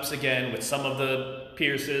team ups again with some of the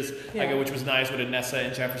Pierces, which was nice with Anessa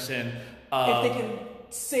and Jefferson. If they can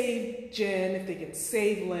save Jen, if they can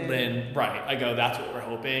save Lynn. Right. That's what we're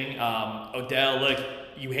hoping. Odell, look,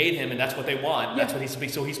 you hate him, and that's what they want. That's what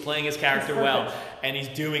he's playing his character well, and he's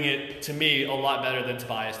doing it, to me, a lot better than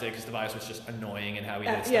Tobias did, because Tobias was just annoying in how he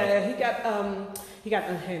did stuff. Yeah, he got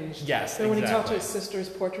unhinged. Yes, so when he talked to his sister's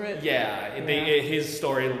portrait. His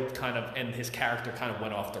story kind of, and his character kind of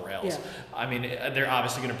went off the rails. Yeah. I mean, they're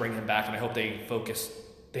obviously going to bring him back, and I hope they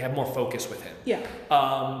have more focus with him. Yeah.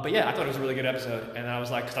 But yeah, I thought it was a really good episode, and I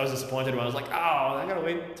was like, because I was disappointed when I was like, oh, I gotta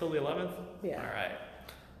wait until the 11th. Yeah. All right.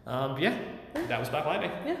 That was Black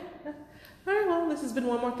Lightning. Yeah. All right. Well, this has been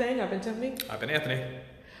One More Thing. I've been Tiffany. I've been Anthony.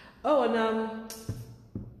 Oh, and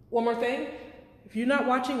one more thing. If you're not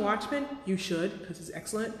watching Watchmen, you should, because it's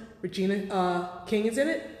excellent. Regina King is in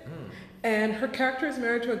it. And her character is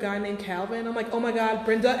married to a guy named Calvin. I'm like, oh my God,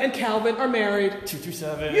 Brenda and Calvin are married.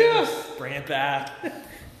 227. Yes. Bring it back.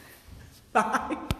 Bye.